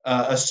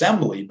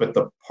assembly, but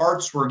the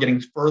parts were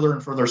getting further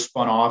and further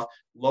spun off,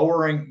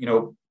 lowering,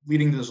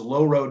 leading to this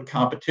low road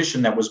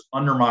competition that was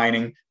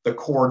undermining the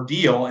core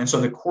deal. And so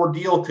the core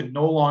deal could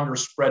no longer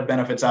spread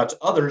benefits out to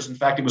others. In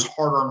fact, it was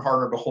harder and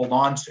harder to hold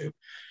on to.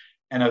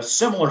 And a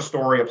similar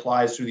story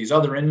applies to these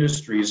other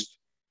industries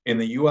in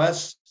the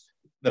US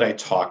that I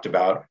talked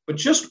about. But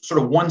just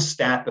sort of one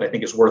stat that I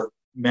think is worth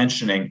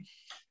mentioning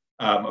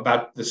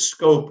about the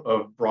scope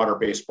of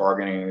broader-based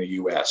bargaining in the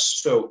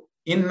US. So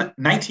in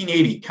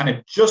 1980, kind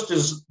of just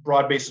as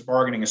broad-based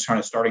bargaining is kind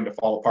of starting to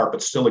fall apart,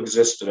 but still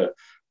exists at a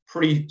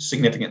pretty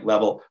significant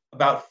level,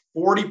 about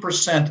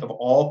 40% of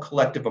all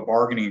collective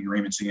bargaining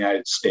agreements in the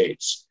United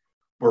States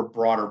were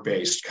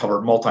broader-based,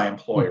 covered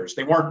multi-employers.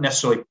 They weren't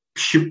necessarily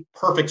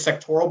perfect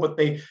sectoral, but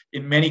they,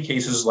 in many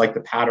cases, like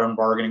the pattern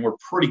bargaining, were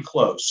pretty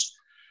close.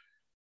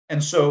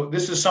 And so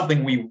this is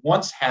something we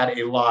once had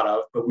a lot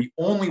of, but we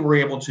only were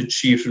able to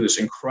achieve through this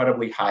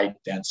incredibly high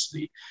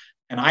density.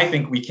 And I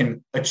think we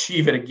can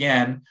achieve it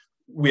again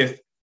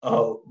with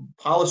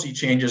policy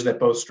changes that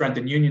both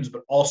strengthen unions,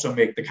 but also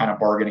make the kind of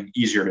bargaining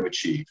easier to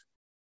achieve.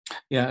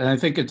 Yeah, and I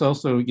think it's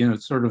also,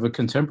 sort of a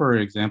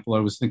contemporary example.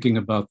 I was thinking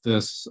about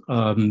this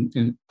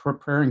in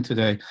preparing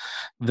today,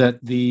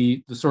 that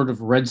the sort of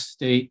red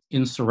state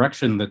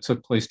insurrection that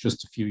took place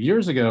just a few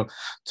years ago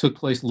took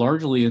place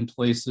largely in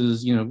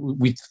places,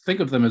 we think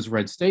of them as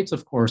red states,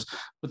 of course,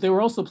 but they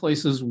were also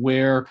places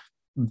where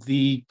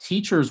the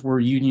teachers were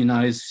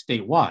unionized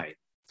statewide,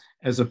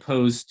 as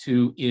opposed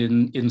to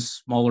in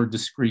smaller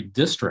discrete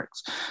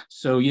districts.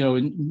 So,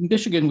 in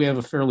Michigan, we have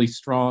a fairly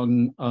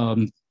strong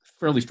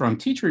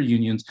teacher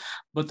unions,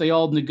 but they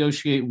all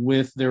negotiate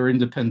with their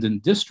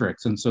independent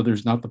districts. And so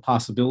there's not the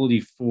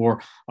possibility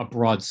for a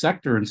broad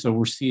sector. And so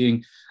we're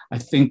seeing, I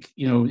think,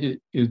 the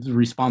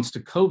response to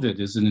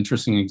COVID is an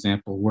interesting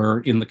example where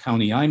in the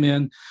county I'm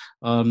in,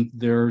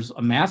 there's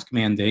a mask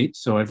mandate.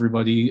 So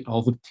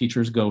all the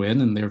teachers go in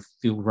and they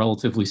feel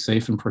relatively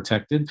safe and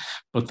protected.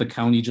 But the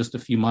county just a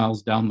few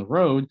miles down the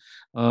road,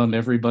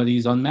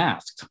 everybody's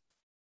unmasked.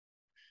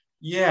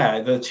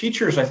 Yeah, the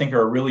teachers, I think,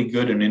 are really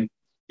good and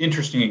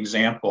interesting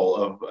example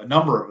of a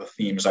number of the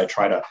themes I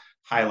try to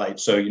highlight.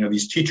 So,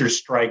 these teacher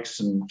strikes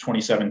in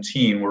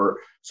 2017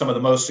 were some of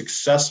the most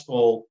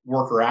successful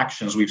worker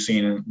actions we've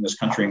seen in this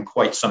country in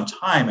quite some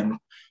time. And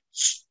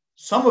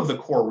some of the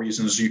core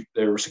reasons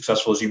they were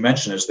successful, as you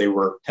mentioned, is they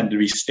tended to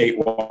be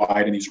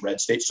statewide in these red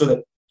states, so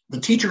that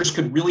the teachers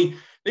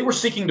they were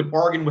seeking to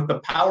bargain with the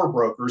power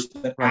brokers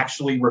that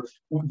actually were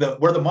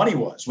where the money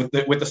was, with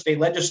the state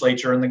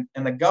legislature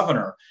and the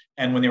governor.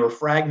 And when they were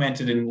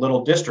fragmented in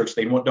little districts,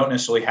 they don't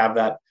necessarily have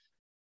that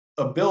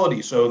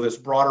ability. So this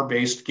broader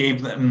base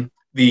gave them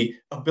the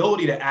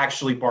ability to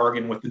actually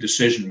bargain with the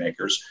decision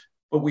makers.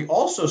 But we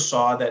also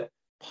saw that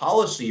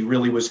policy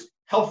really was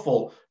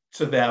helpful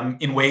to them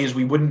in ways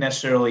we wouldn't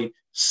necessarily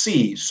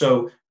see.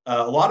 So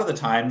a lot of the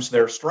times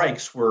their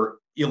strikes were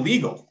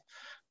illegal.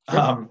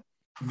 Sure.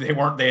 They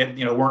weren't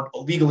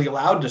legally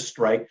allowed to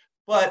strike,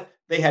 but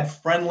they had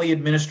friendly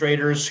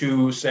administrators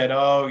who said,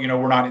 oh,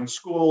 we're not in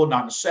school,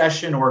 not in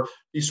session, or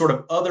these sort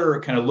of other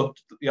kind of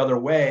looked the other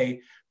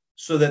way,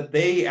 so that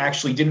they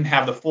actually didn't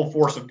have the full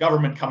force of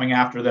government coming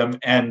after them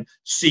and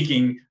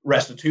seeking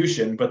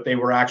restitution, but they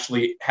were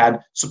actually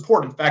had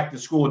support. In fact, the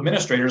school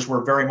administrators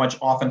were very much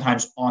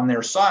oftentimes on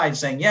their side,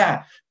 saying,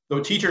 yeah, though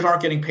teachers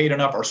aren't getting paid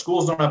enough, our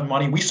schools don't have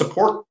money, we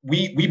support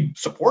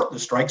the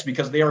strikes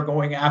because they are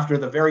going after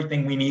the very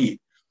thing we need.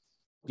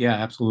 Yeah,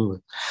 absolutely.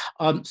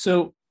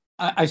 So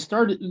I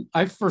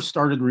first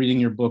started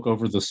reading your book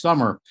over the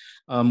summer,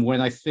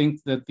 when I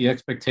think that the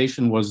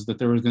expectation was that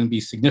there was going to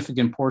be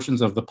significant portions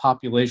of the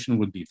population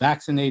would be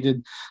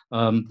vaccinated,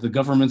 the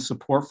government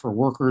support for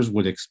workers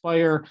would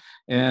expire,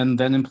 and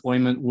then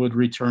employment would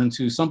return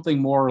to something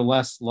more or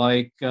less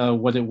like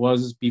what it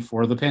was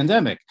before the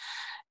pandemic.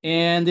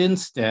 And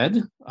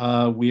instead,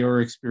 we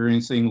are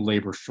experiencing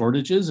labor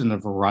shortages in a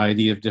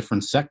variety of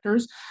different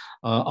sectors.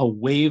 A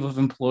wave of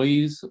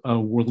employees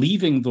were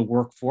leaving the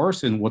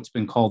workforce in what's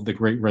been called the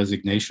Great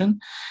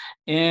Resignation.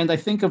 And I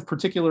think of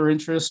particular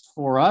interest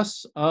for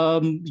us,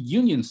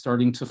 unions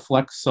starting to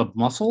flex some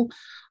muscle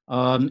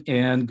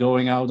and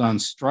going out on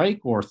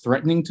strike or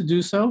threatening to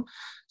do so.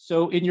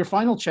 So in your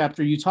final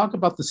chapter, you talk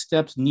about the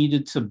steps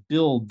needed to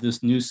build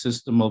this new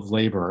system of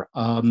labor.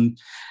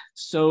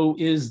 So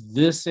is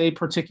this a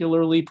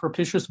particularly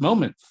propitious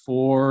moment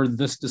for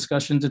this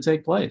discussion to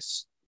take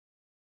place?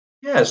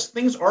 Yes,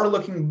 things are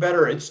looking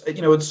better. It's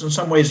in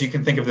some ways you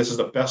can think of this as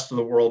the best of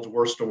the worlds,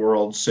 worst of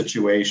worlds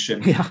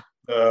situation. Yeah.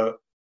 The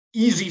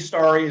easy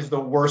story is the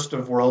worst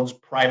of worlds,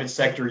 private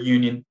sector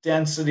union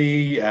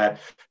density at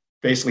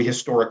basically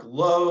historic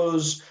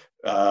lows.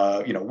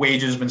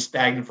 Wages have been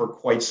stagnant for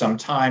quite some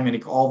time,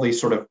 and all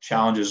these sort of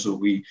challenges that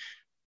we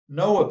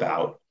know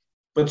about.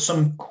 But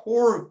some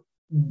core,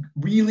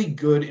 really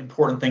good,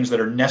 important things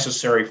that are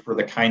necessary for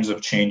the kinds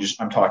of changes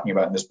I'm talking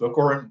about in this book,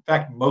 or in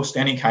fact, most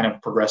any kind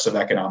of progressive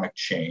economic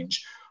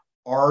change,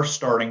 are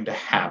starting to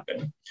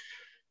happen.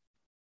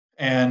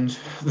 And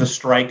the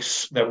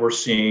strikes that we're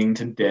seeing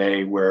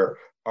today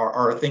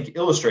are I think,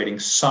 illustrating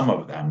some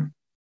of them.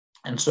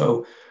 And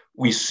so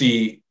we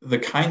see the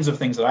kinds of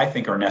things that I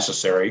think are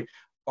necessary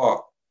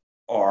are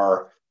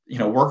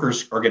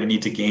workers are going to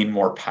need to gain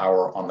more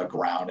power on the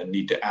ground and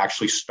need to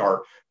actually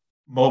start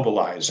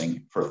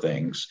mobilizing for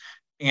things.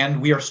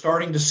 And we are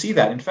starting to see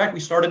that. In fact, we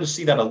started to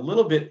see that a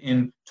little bit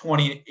in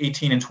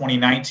 2018 and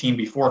 2019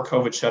 before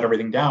COVID shut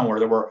everything down, where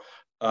there were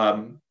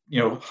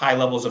high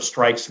levels of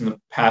strikes in the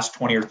past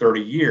 20 or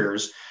 30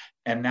 years.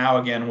 And now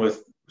again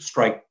with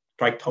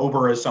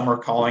Striketober, as some are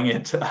calling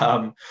it,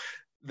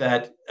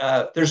 that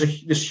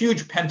there's this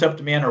huge pent-up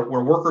demand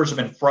where workers have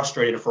been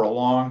frustrated for a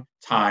long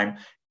time.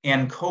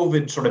 And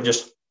COVID sort of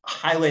just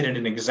highlighted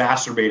and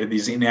exacerbated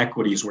these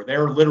inequities where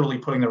they're literally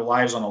putting their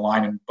lives on the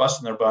line and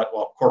busting their butt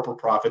while corporate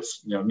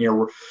profits,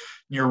 near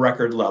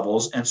record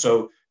levels. And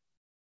so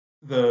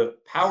the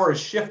power has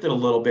shifted a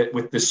little bit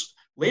with this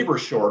labor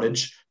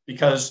shortage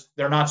because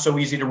they're not so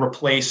easy to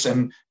replace.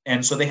 And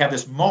so they have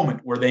this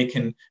moment where they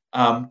can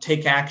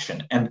take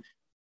action. And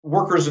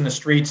workers in the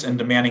streets and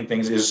demanding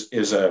things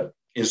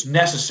is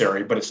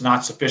necessary, but it's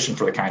not sufficient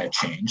for the kind of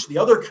change. The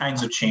other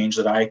kinds of change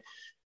that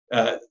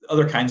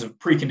other kinds of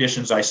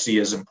preconditions I see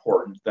as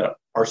important that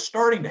are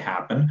starting to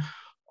happen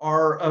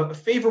are a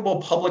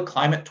favorable public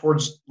climate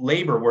towards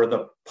labor, where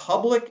the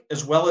public,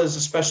 as well as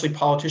especially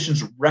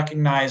politicians,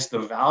 recognize the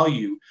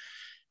value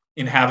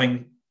in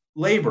having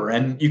labor.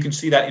 And you can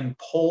see that in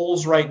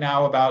polls right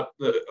now about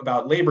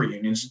labor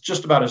unions,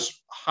 just about as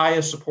high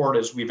a support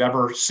as we've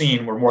ever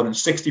seen, where more than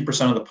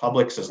 60% of the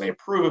public says they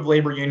approve of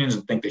labor unions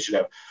and think they should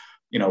have,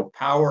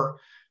 power.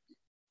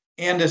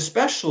 And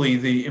especially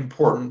the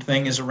important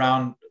thing is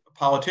around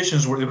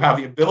politicians who have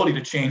the ability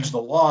to change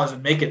the laws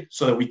and make it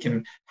so that we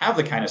can have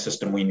the kind of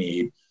system we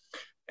need.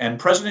 And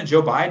President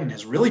Joe Biden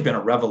has really been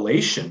a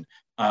revelation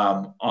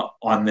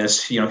on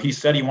this. He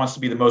said he wants to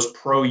be the most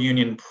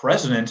pro-union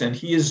president, and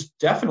he is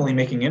definitely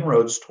making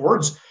inroads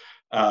towards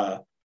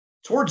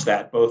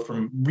that, both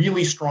from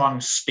really strong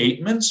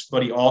statements,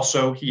 but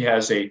he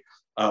has a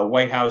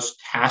White House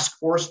task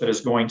force that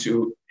is going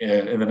to,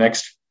 in the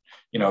next,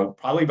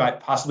 possibly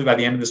by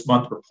the end of this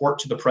month, report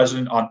to the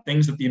president on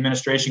things that the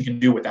administration can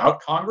do without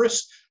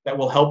Congress that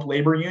will help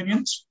labor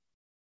unions.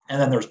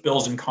 And then there's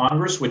bills in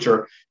Congress, which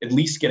are at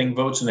least getting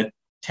votes and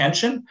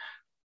attention.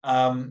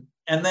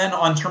 And then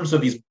on terms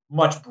of these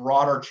much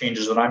broader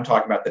changes that I'm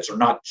talking about, that are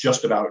not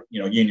just about,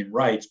 union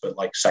rights, but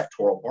like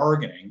sectoral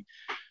bargaining,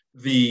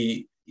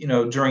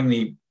 during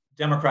the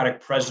Democratic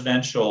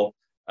presidential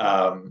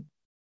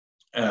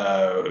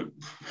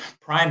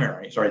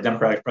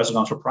Democratic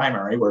presidential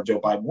primary where Joe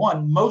Biden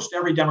won, most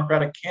every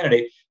Democratic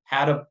candidate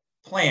had a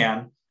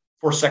plan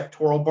for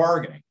sectoral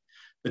bargaining.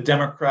 The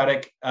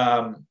Democratic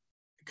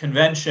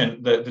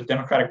convention, the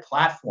Democratic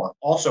platform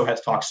also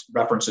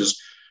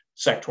references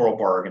sectoral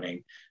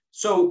bargaining.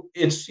 So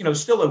it's,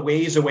 still a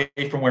ways away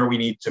from where we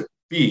need to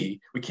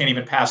be. We can't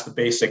even pass the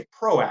Basic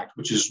PRO Act,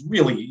 which is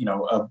really,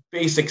 a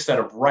basic set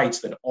of rights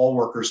that all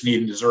workers need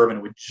and deserve,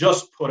 and would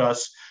just put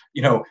us,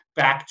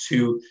 back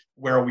to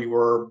where we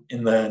were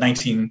in the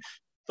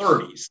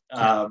 1930s.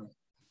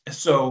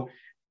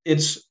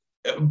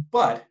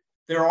 But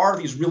there are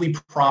these really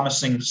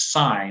promising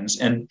signs.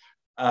 And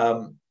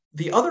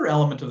the other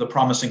element of the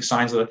promising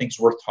signs that I think is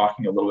worth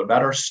talking a little bit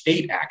about are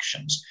state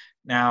actions.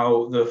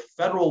 Now, the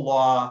federal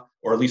law,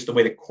 or at least the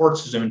way the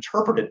courts have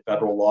interpreted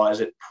federal law, is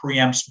it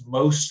preempts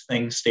most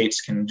things states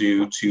can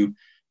do to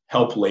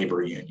help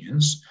labor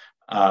unions.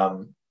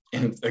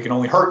 And they can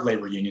only hurt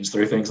labor unions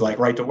through things like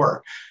right to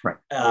work. Right.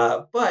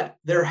 But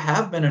there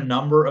have been a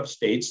number of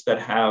states that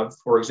have,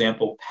 for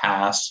example,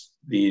 passed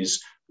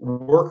these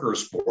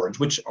workers' boards,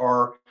 which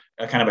are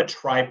a kind of a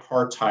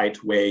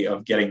tripartite way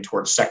of getting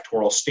towards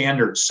sectoral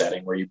standard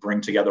setting, where you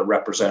bring together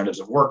representatives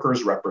of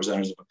workers,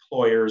 representatives of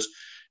employers,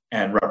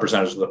 and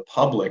representatives of the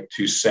public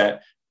to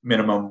set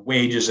minimum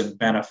wages and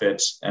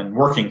benefits and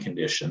working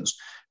conditions.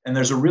 And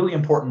there's a really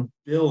important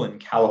bill in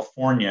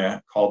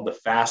California called the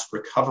Fast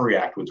Recovery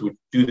Act, which would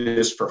do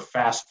this for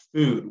fast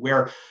food,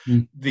 where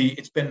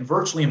it's been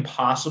virtually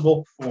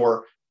impossible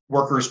for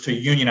workers to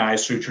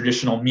unionize through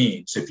traditional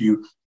means. If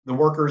the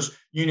workers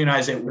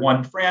unionize at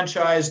one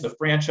franchise, the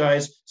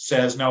franchise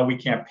says, no, we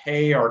can't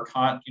pay our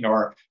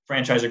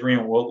franchise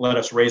agreement won't let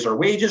us raise our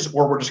wages,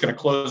 or we're just going to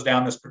close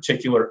down this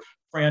particular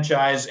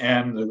franchise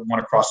and the one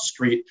across the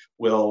street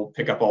will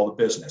pick up all the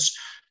business.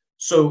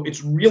 So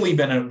it's really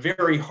been a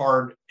very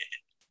hard,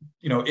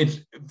 it's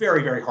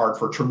very, very hard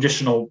for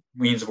traditional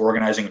means of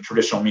organizing and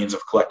traditional means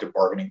of collective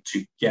bargaining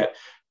to get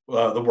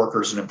the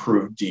workers an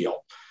improved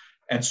deal.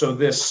 And so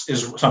this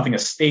is something a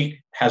state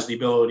has the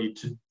ability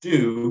to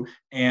do.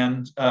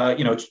 And,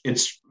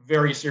 it's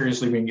very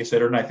seriously being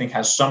considered, and I think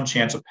has some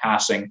chance of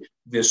passing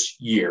this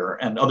year,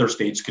 and other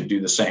states could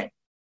do the same.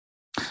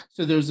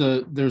 So there's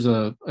a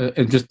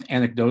just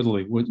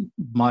anecdotally,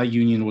 my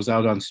union was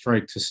out on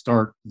strike to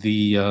start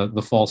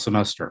the fall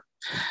semester,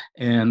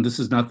 and this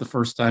is not the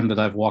first time that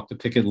I've walked a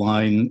picket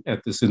line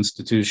at this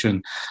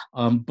institution,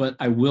 but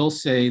I will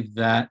say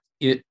that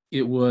it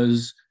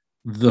was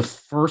the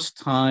first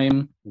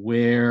time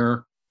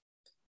where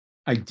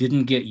I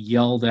didn't get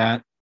yelled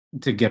at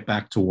to get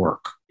back to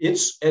work.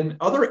 It's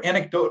another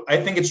anecdote. I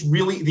think it's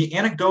really, the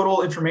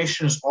anecdotal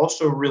information is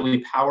also really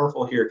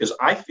powerful here, because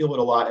I feel it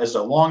a lot as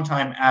a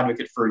longtime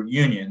advocate for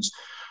unions,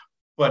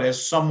 but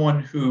as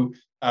someone who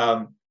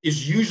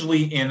is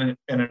usually in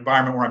an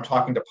environment where I'm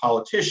talking to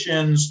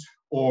politicians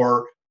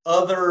or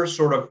other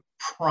sort of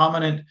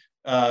prominent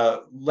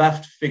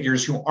left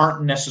figures who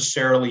aren't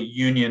necessarily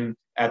union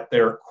at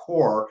their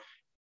core.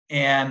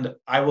 And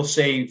I will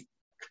say,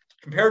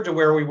 compared to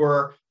where we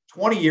were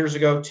 20 years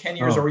ago, 10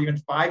 years, or even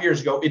 5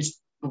 years ago, it's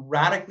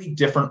radically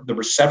different. The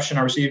reception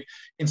I received,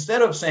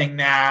 instead of saying,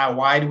 nah,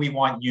 why do we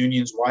want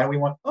unions? Why do we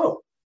want,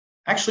 oh,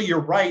 actually, you're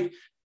right.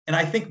 And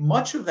I think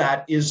much of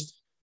that is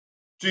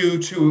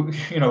due to,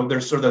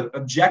 there's sort of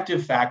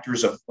objective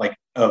factors of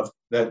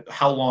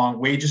how long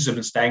wages have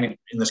been stagnant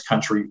in this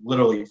country,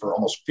 literally for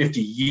almost 50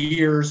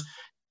 years,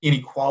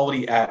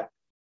 inequality at,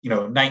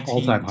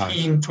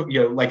 19,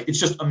 it's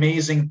just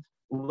amazing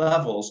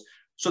levels.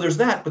 So there's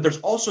that, but there's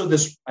also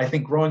this, I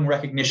think, growing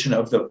recognition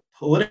of the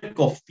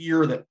political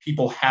fear that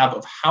people have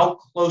of how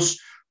close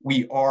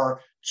we are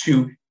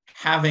to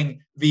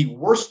having the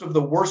worst of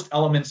the worst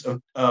elements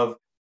of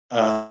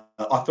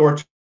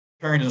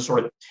authoritarianism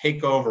sort of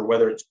take over,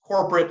 whether it's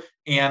corporate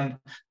and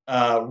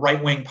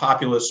right-wing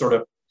populist sort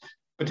of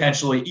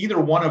potentially, either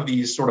one of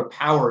these sort of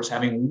powers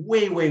having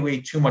way, way,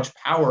 way too much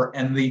power,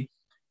 and the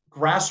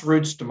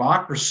grassroots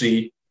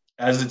democracy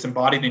as it's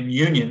embodied in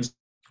unions,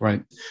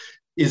 right,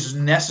 is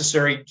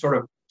necessary sort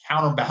of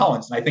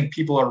counterbalance. And I think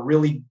people are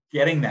really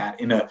getting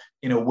that in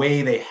a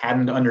way they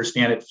hadn't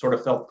understand it, sort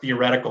of felt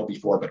theoretical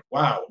before, but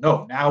wow,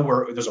 no, now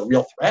there's a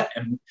real threat,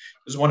 and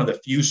this is one of the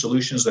few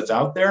solutions that's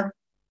out there.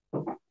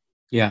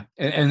 Yeah,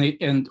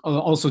 and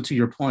also to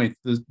your point,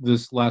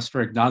 this last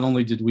strike, not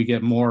only did we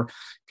get more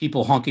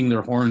people honking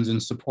their horns in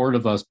support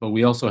of us, but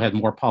we also had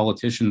more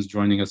politicians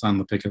joining us on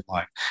the picket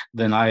line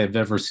than I have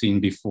ever seen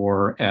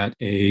before at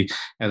a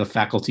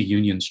faculty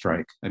union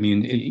strike. I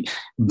mean,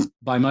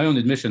 by my own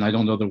admission, I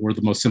don't know that we're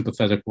the most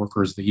sympathetic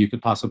workers that you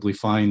could possibly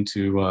find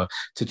to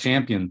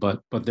champion,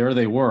 but there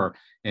they were.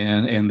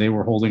 And they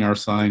were holding our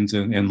signs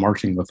and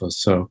marching with us.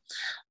 So,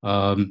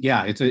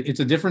 it's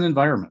a different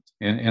environment,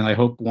 and I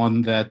hope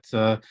one that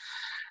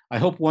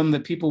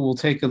people will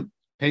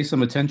pay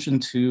some attention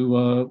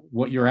to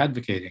what you're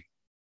advocating.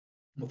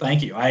 Well,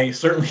 thank you. I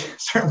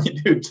certainly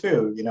do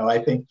too. I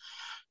think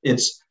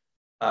it's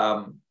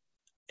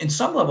in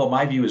some level,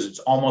 my view is it's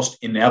almost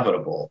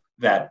inevitable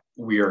that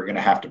we are going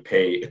to have to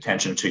pay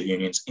attention to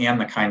unions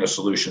and the kind of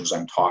solutions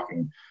I'm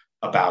talking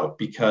about,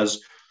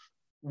 because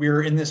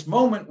we're in this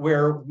moment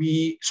where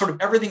we sort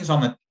of everything's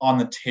on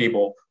the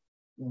table.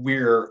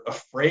 We're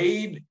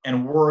afraid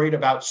and worried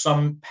about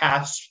some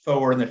paths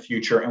forward in the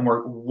future, and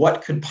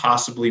what could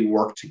possibly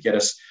work to get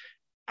us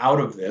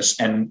out of this.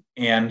 And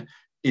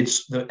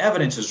it's, the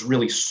evidence is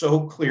really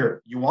so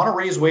clear. You want to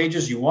raise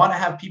wages, you want to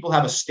have people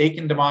have a stake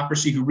in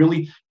democracy who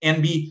really,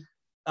 and be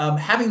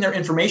having their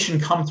information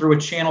come through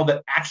a channel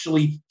that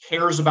actually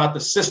cares about the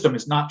system,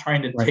 is not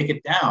trying to take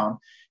it down,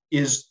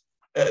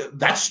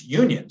 that's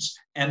unions.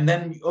 And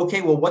then,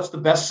 okay, well, what's the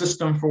best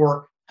system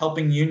for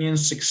helping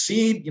unions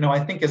succeed? I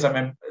think, as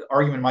I'm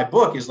arguing in my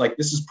book, is like,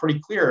 this is pretty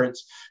clear.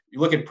 It's, you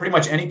look at pretty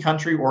much any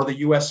country or the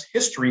US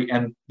history,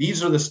 and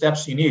these are the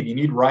steps you need. You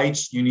need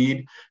rights, you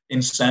need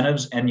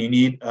incentives, and you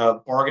need a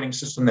bargaining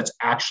system that's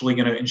actually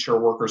going to ensure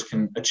workers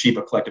can achieve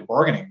a collective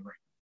bargaining agreement.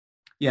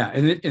 Yeah,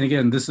 and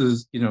again, this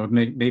is,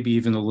 maybe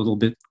even a little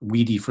bit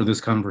weedy for this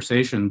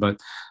conversation,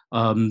 but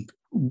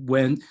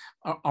when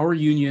our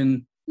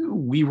union,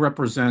 we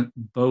represent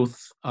both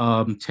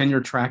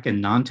tenure track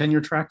and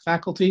non-tenure track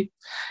faculty,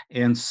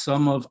 and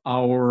some of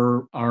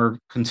our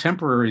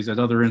contemporaries at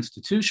other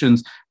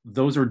institutions,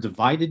 those are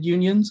divided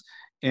unions,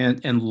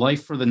 and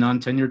life for the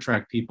non-tenure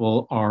track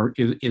people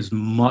is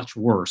much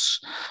worse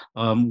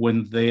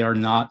when they are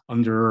not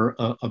under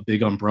a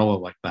big umbrella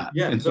like that.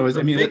 Yeah, and so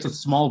it's a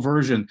small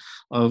version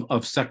of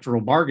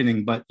sectoral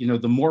bargaining, but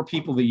the more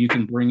people that you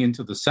can bring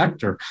into the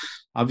sector,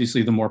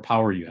 obviously the more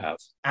power you have.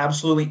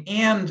 Absolutely.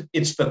 And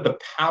it's that the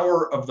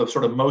power of the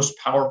sort of most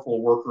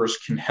powerful workers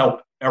can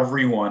help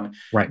everyone,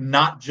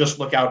 not just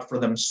look out for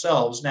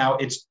themselves. Now,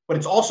 but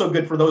it's also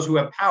good for those who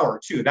have power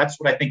too. That's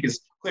what I think is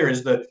clear,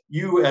 is that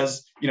you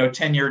as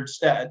tenured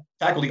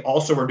faculty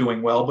also are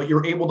doing well, but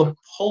you're able to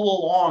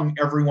pull along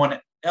everyone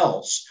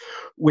else,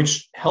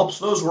 which helps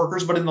those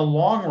workers, but in the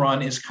long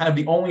run is kind of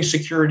the only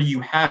security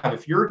you have.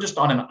 If you're just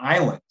on an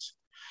island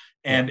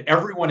and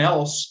everyone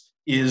else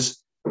is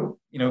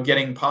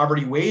getting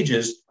poverty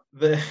wages,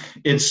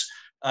 it's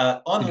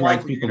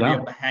unlikely you're going to be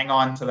able to hang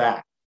on to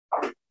that.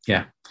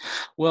 Yeah.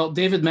 Well,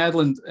 David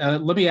Madland,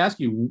 let me ask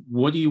you,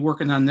 what are you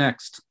working on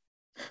next?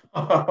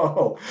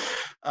 Well,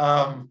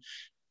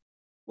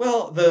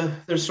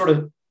 there's sort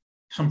of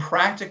some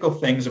practical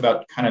things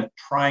about kind of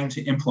trying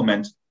to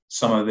implement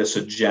some of this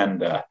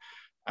agenda.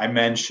 I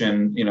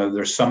mentioned,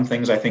 there's some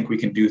things I think we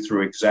can do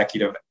through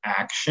executive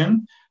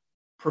action.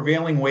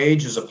 Prevailing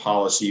wage is a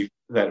policy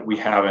that we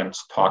haven't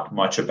talked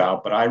much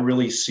about, but I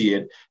really see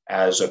it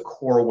as a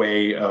core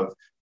way of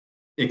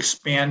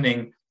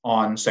expanding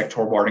on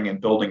sectoral bargaining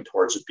and building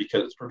towards it,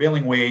 because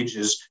prevailing wage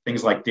is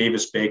things like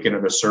Davis-Bacon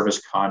or the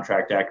Service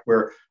Contract Act,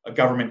 where a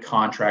government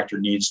contractor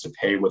needs to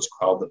pay what's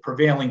called the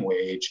prevailing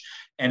wage.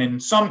 And in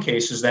some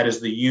cases, that is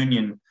the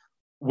union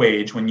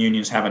wage when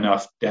unions have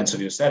enough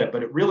density to set it.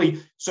 But it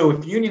really, so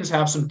if unions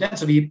have some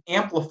density, it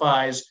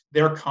amplifies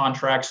their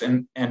contracts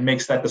and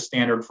makes that the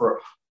standard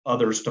for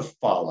others to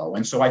follow.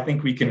 And so I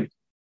think we can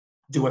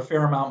do a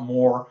fair amount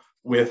more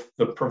with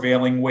the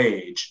prevailing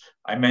wage.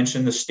 I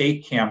mentioned the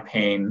state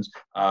campaigns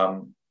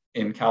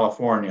in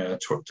California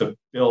to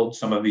build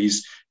some of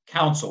these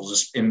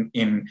councils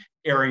in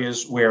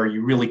areas where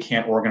you really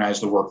can't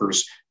organize the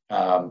workers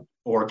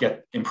or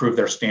improve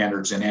their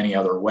standards in any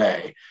other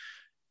way.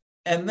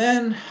 And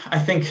then I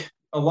think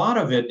a lot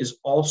of it is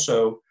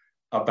also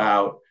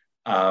about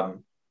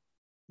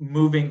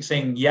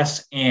saying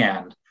yes,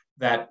 and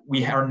that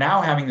we are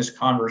now having this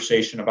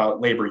conversation about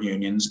labor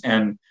unions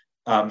and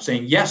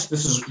saying, yes,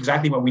 this is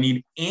exactly what we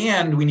need,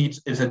 and we need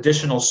this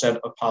additional set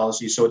of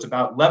policies. So it's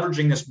about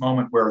leveraging this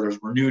moment where there's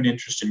renewed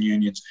interest in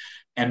unions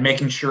and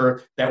making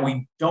sure that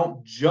we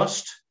don't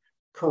just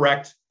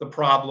correct the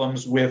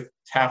problems with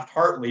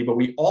Taft-Hartley, but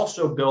we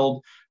also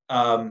build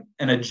an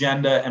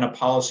agenda and a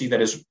policy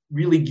that is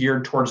really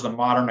geared towards the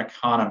modern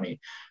economy.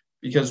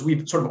 Because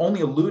we've sort of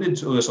only alluded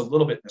to this a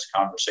little bit in this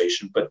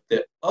conversation, but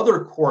the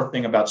other core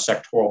thing about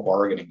sectoral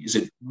bargaining is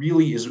it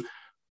really is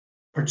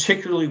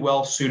particularly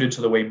well suited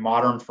to the way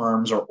modern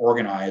firms are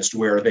organized,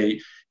 where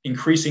they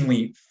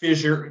increasingly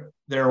fissure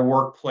their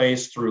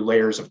workplace through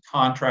layers of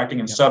contracting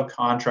and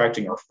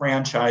subcontracting or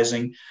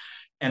franchising.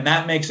 And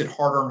that makes it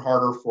harder and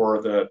harder for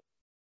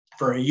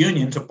a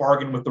union to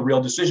bargain with the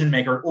real decision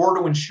maker, or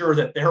to ensure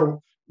that they're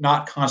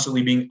not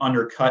constantly being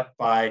undercut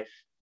by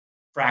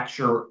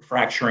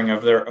fracturing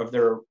of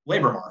their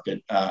labor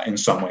market in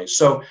some ways.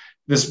 So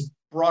this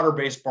broader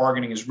based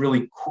bargaining is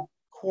really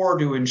core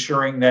to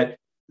ensuring that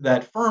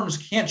firms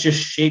can't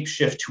just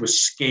shapeshift to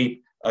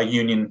escape a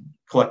union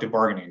collective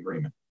bargaining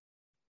agreement.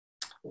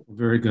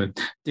 Very good.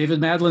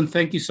 David Madland,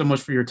 thank you so much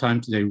for your time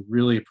today.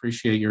 Really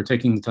appreciate your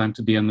taking the time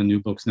to be on the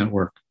New Books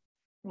Network.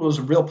 Well, it was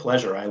a real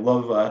pleasure. I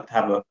love to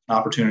have an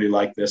opportunity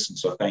like this, and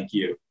so thank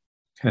you.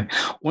 Okay.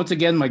 Once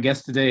again, my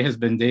guest today has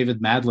been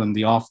David Madland,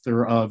 the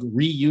author of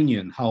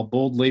Reunion: How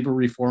Bold Labor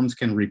Reforms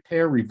Can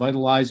Repair,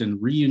 Revitalize,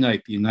 and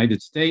Reunite the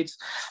United States,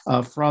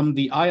 from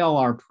the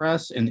ILR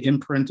Press and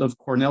imprint of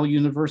Cornell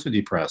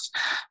University Press.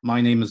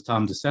 My name is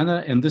Tom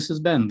DeSena, and this has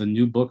been the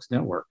New Books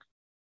Network.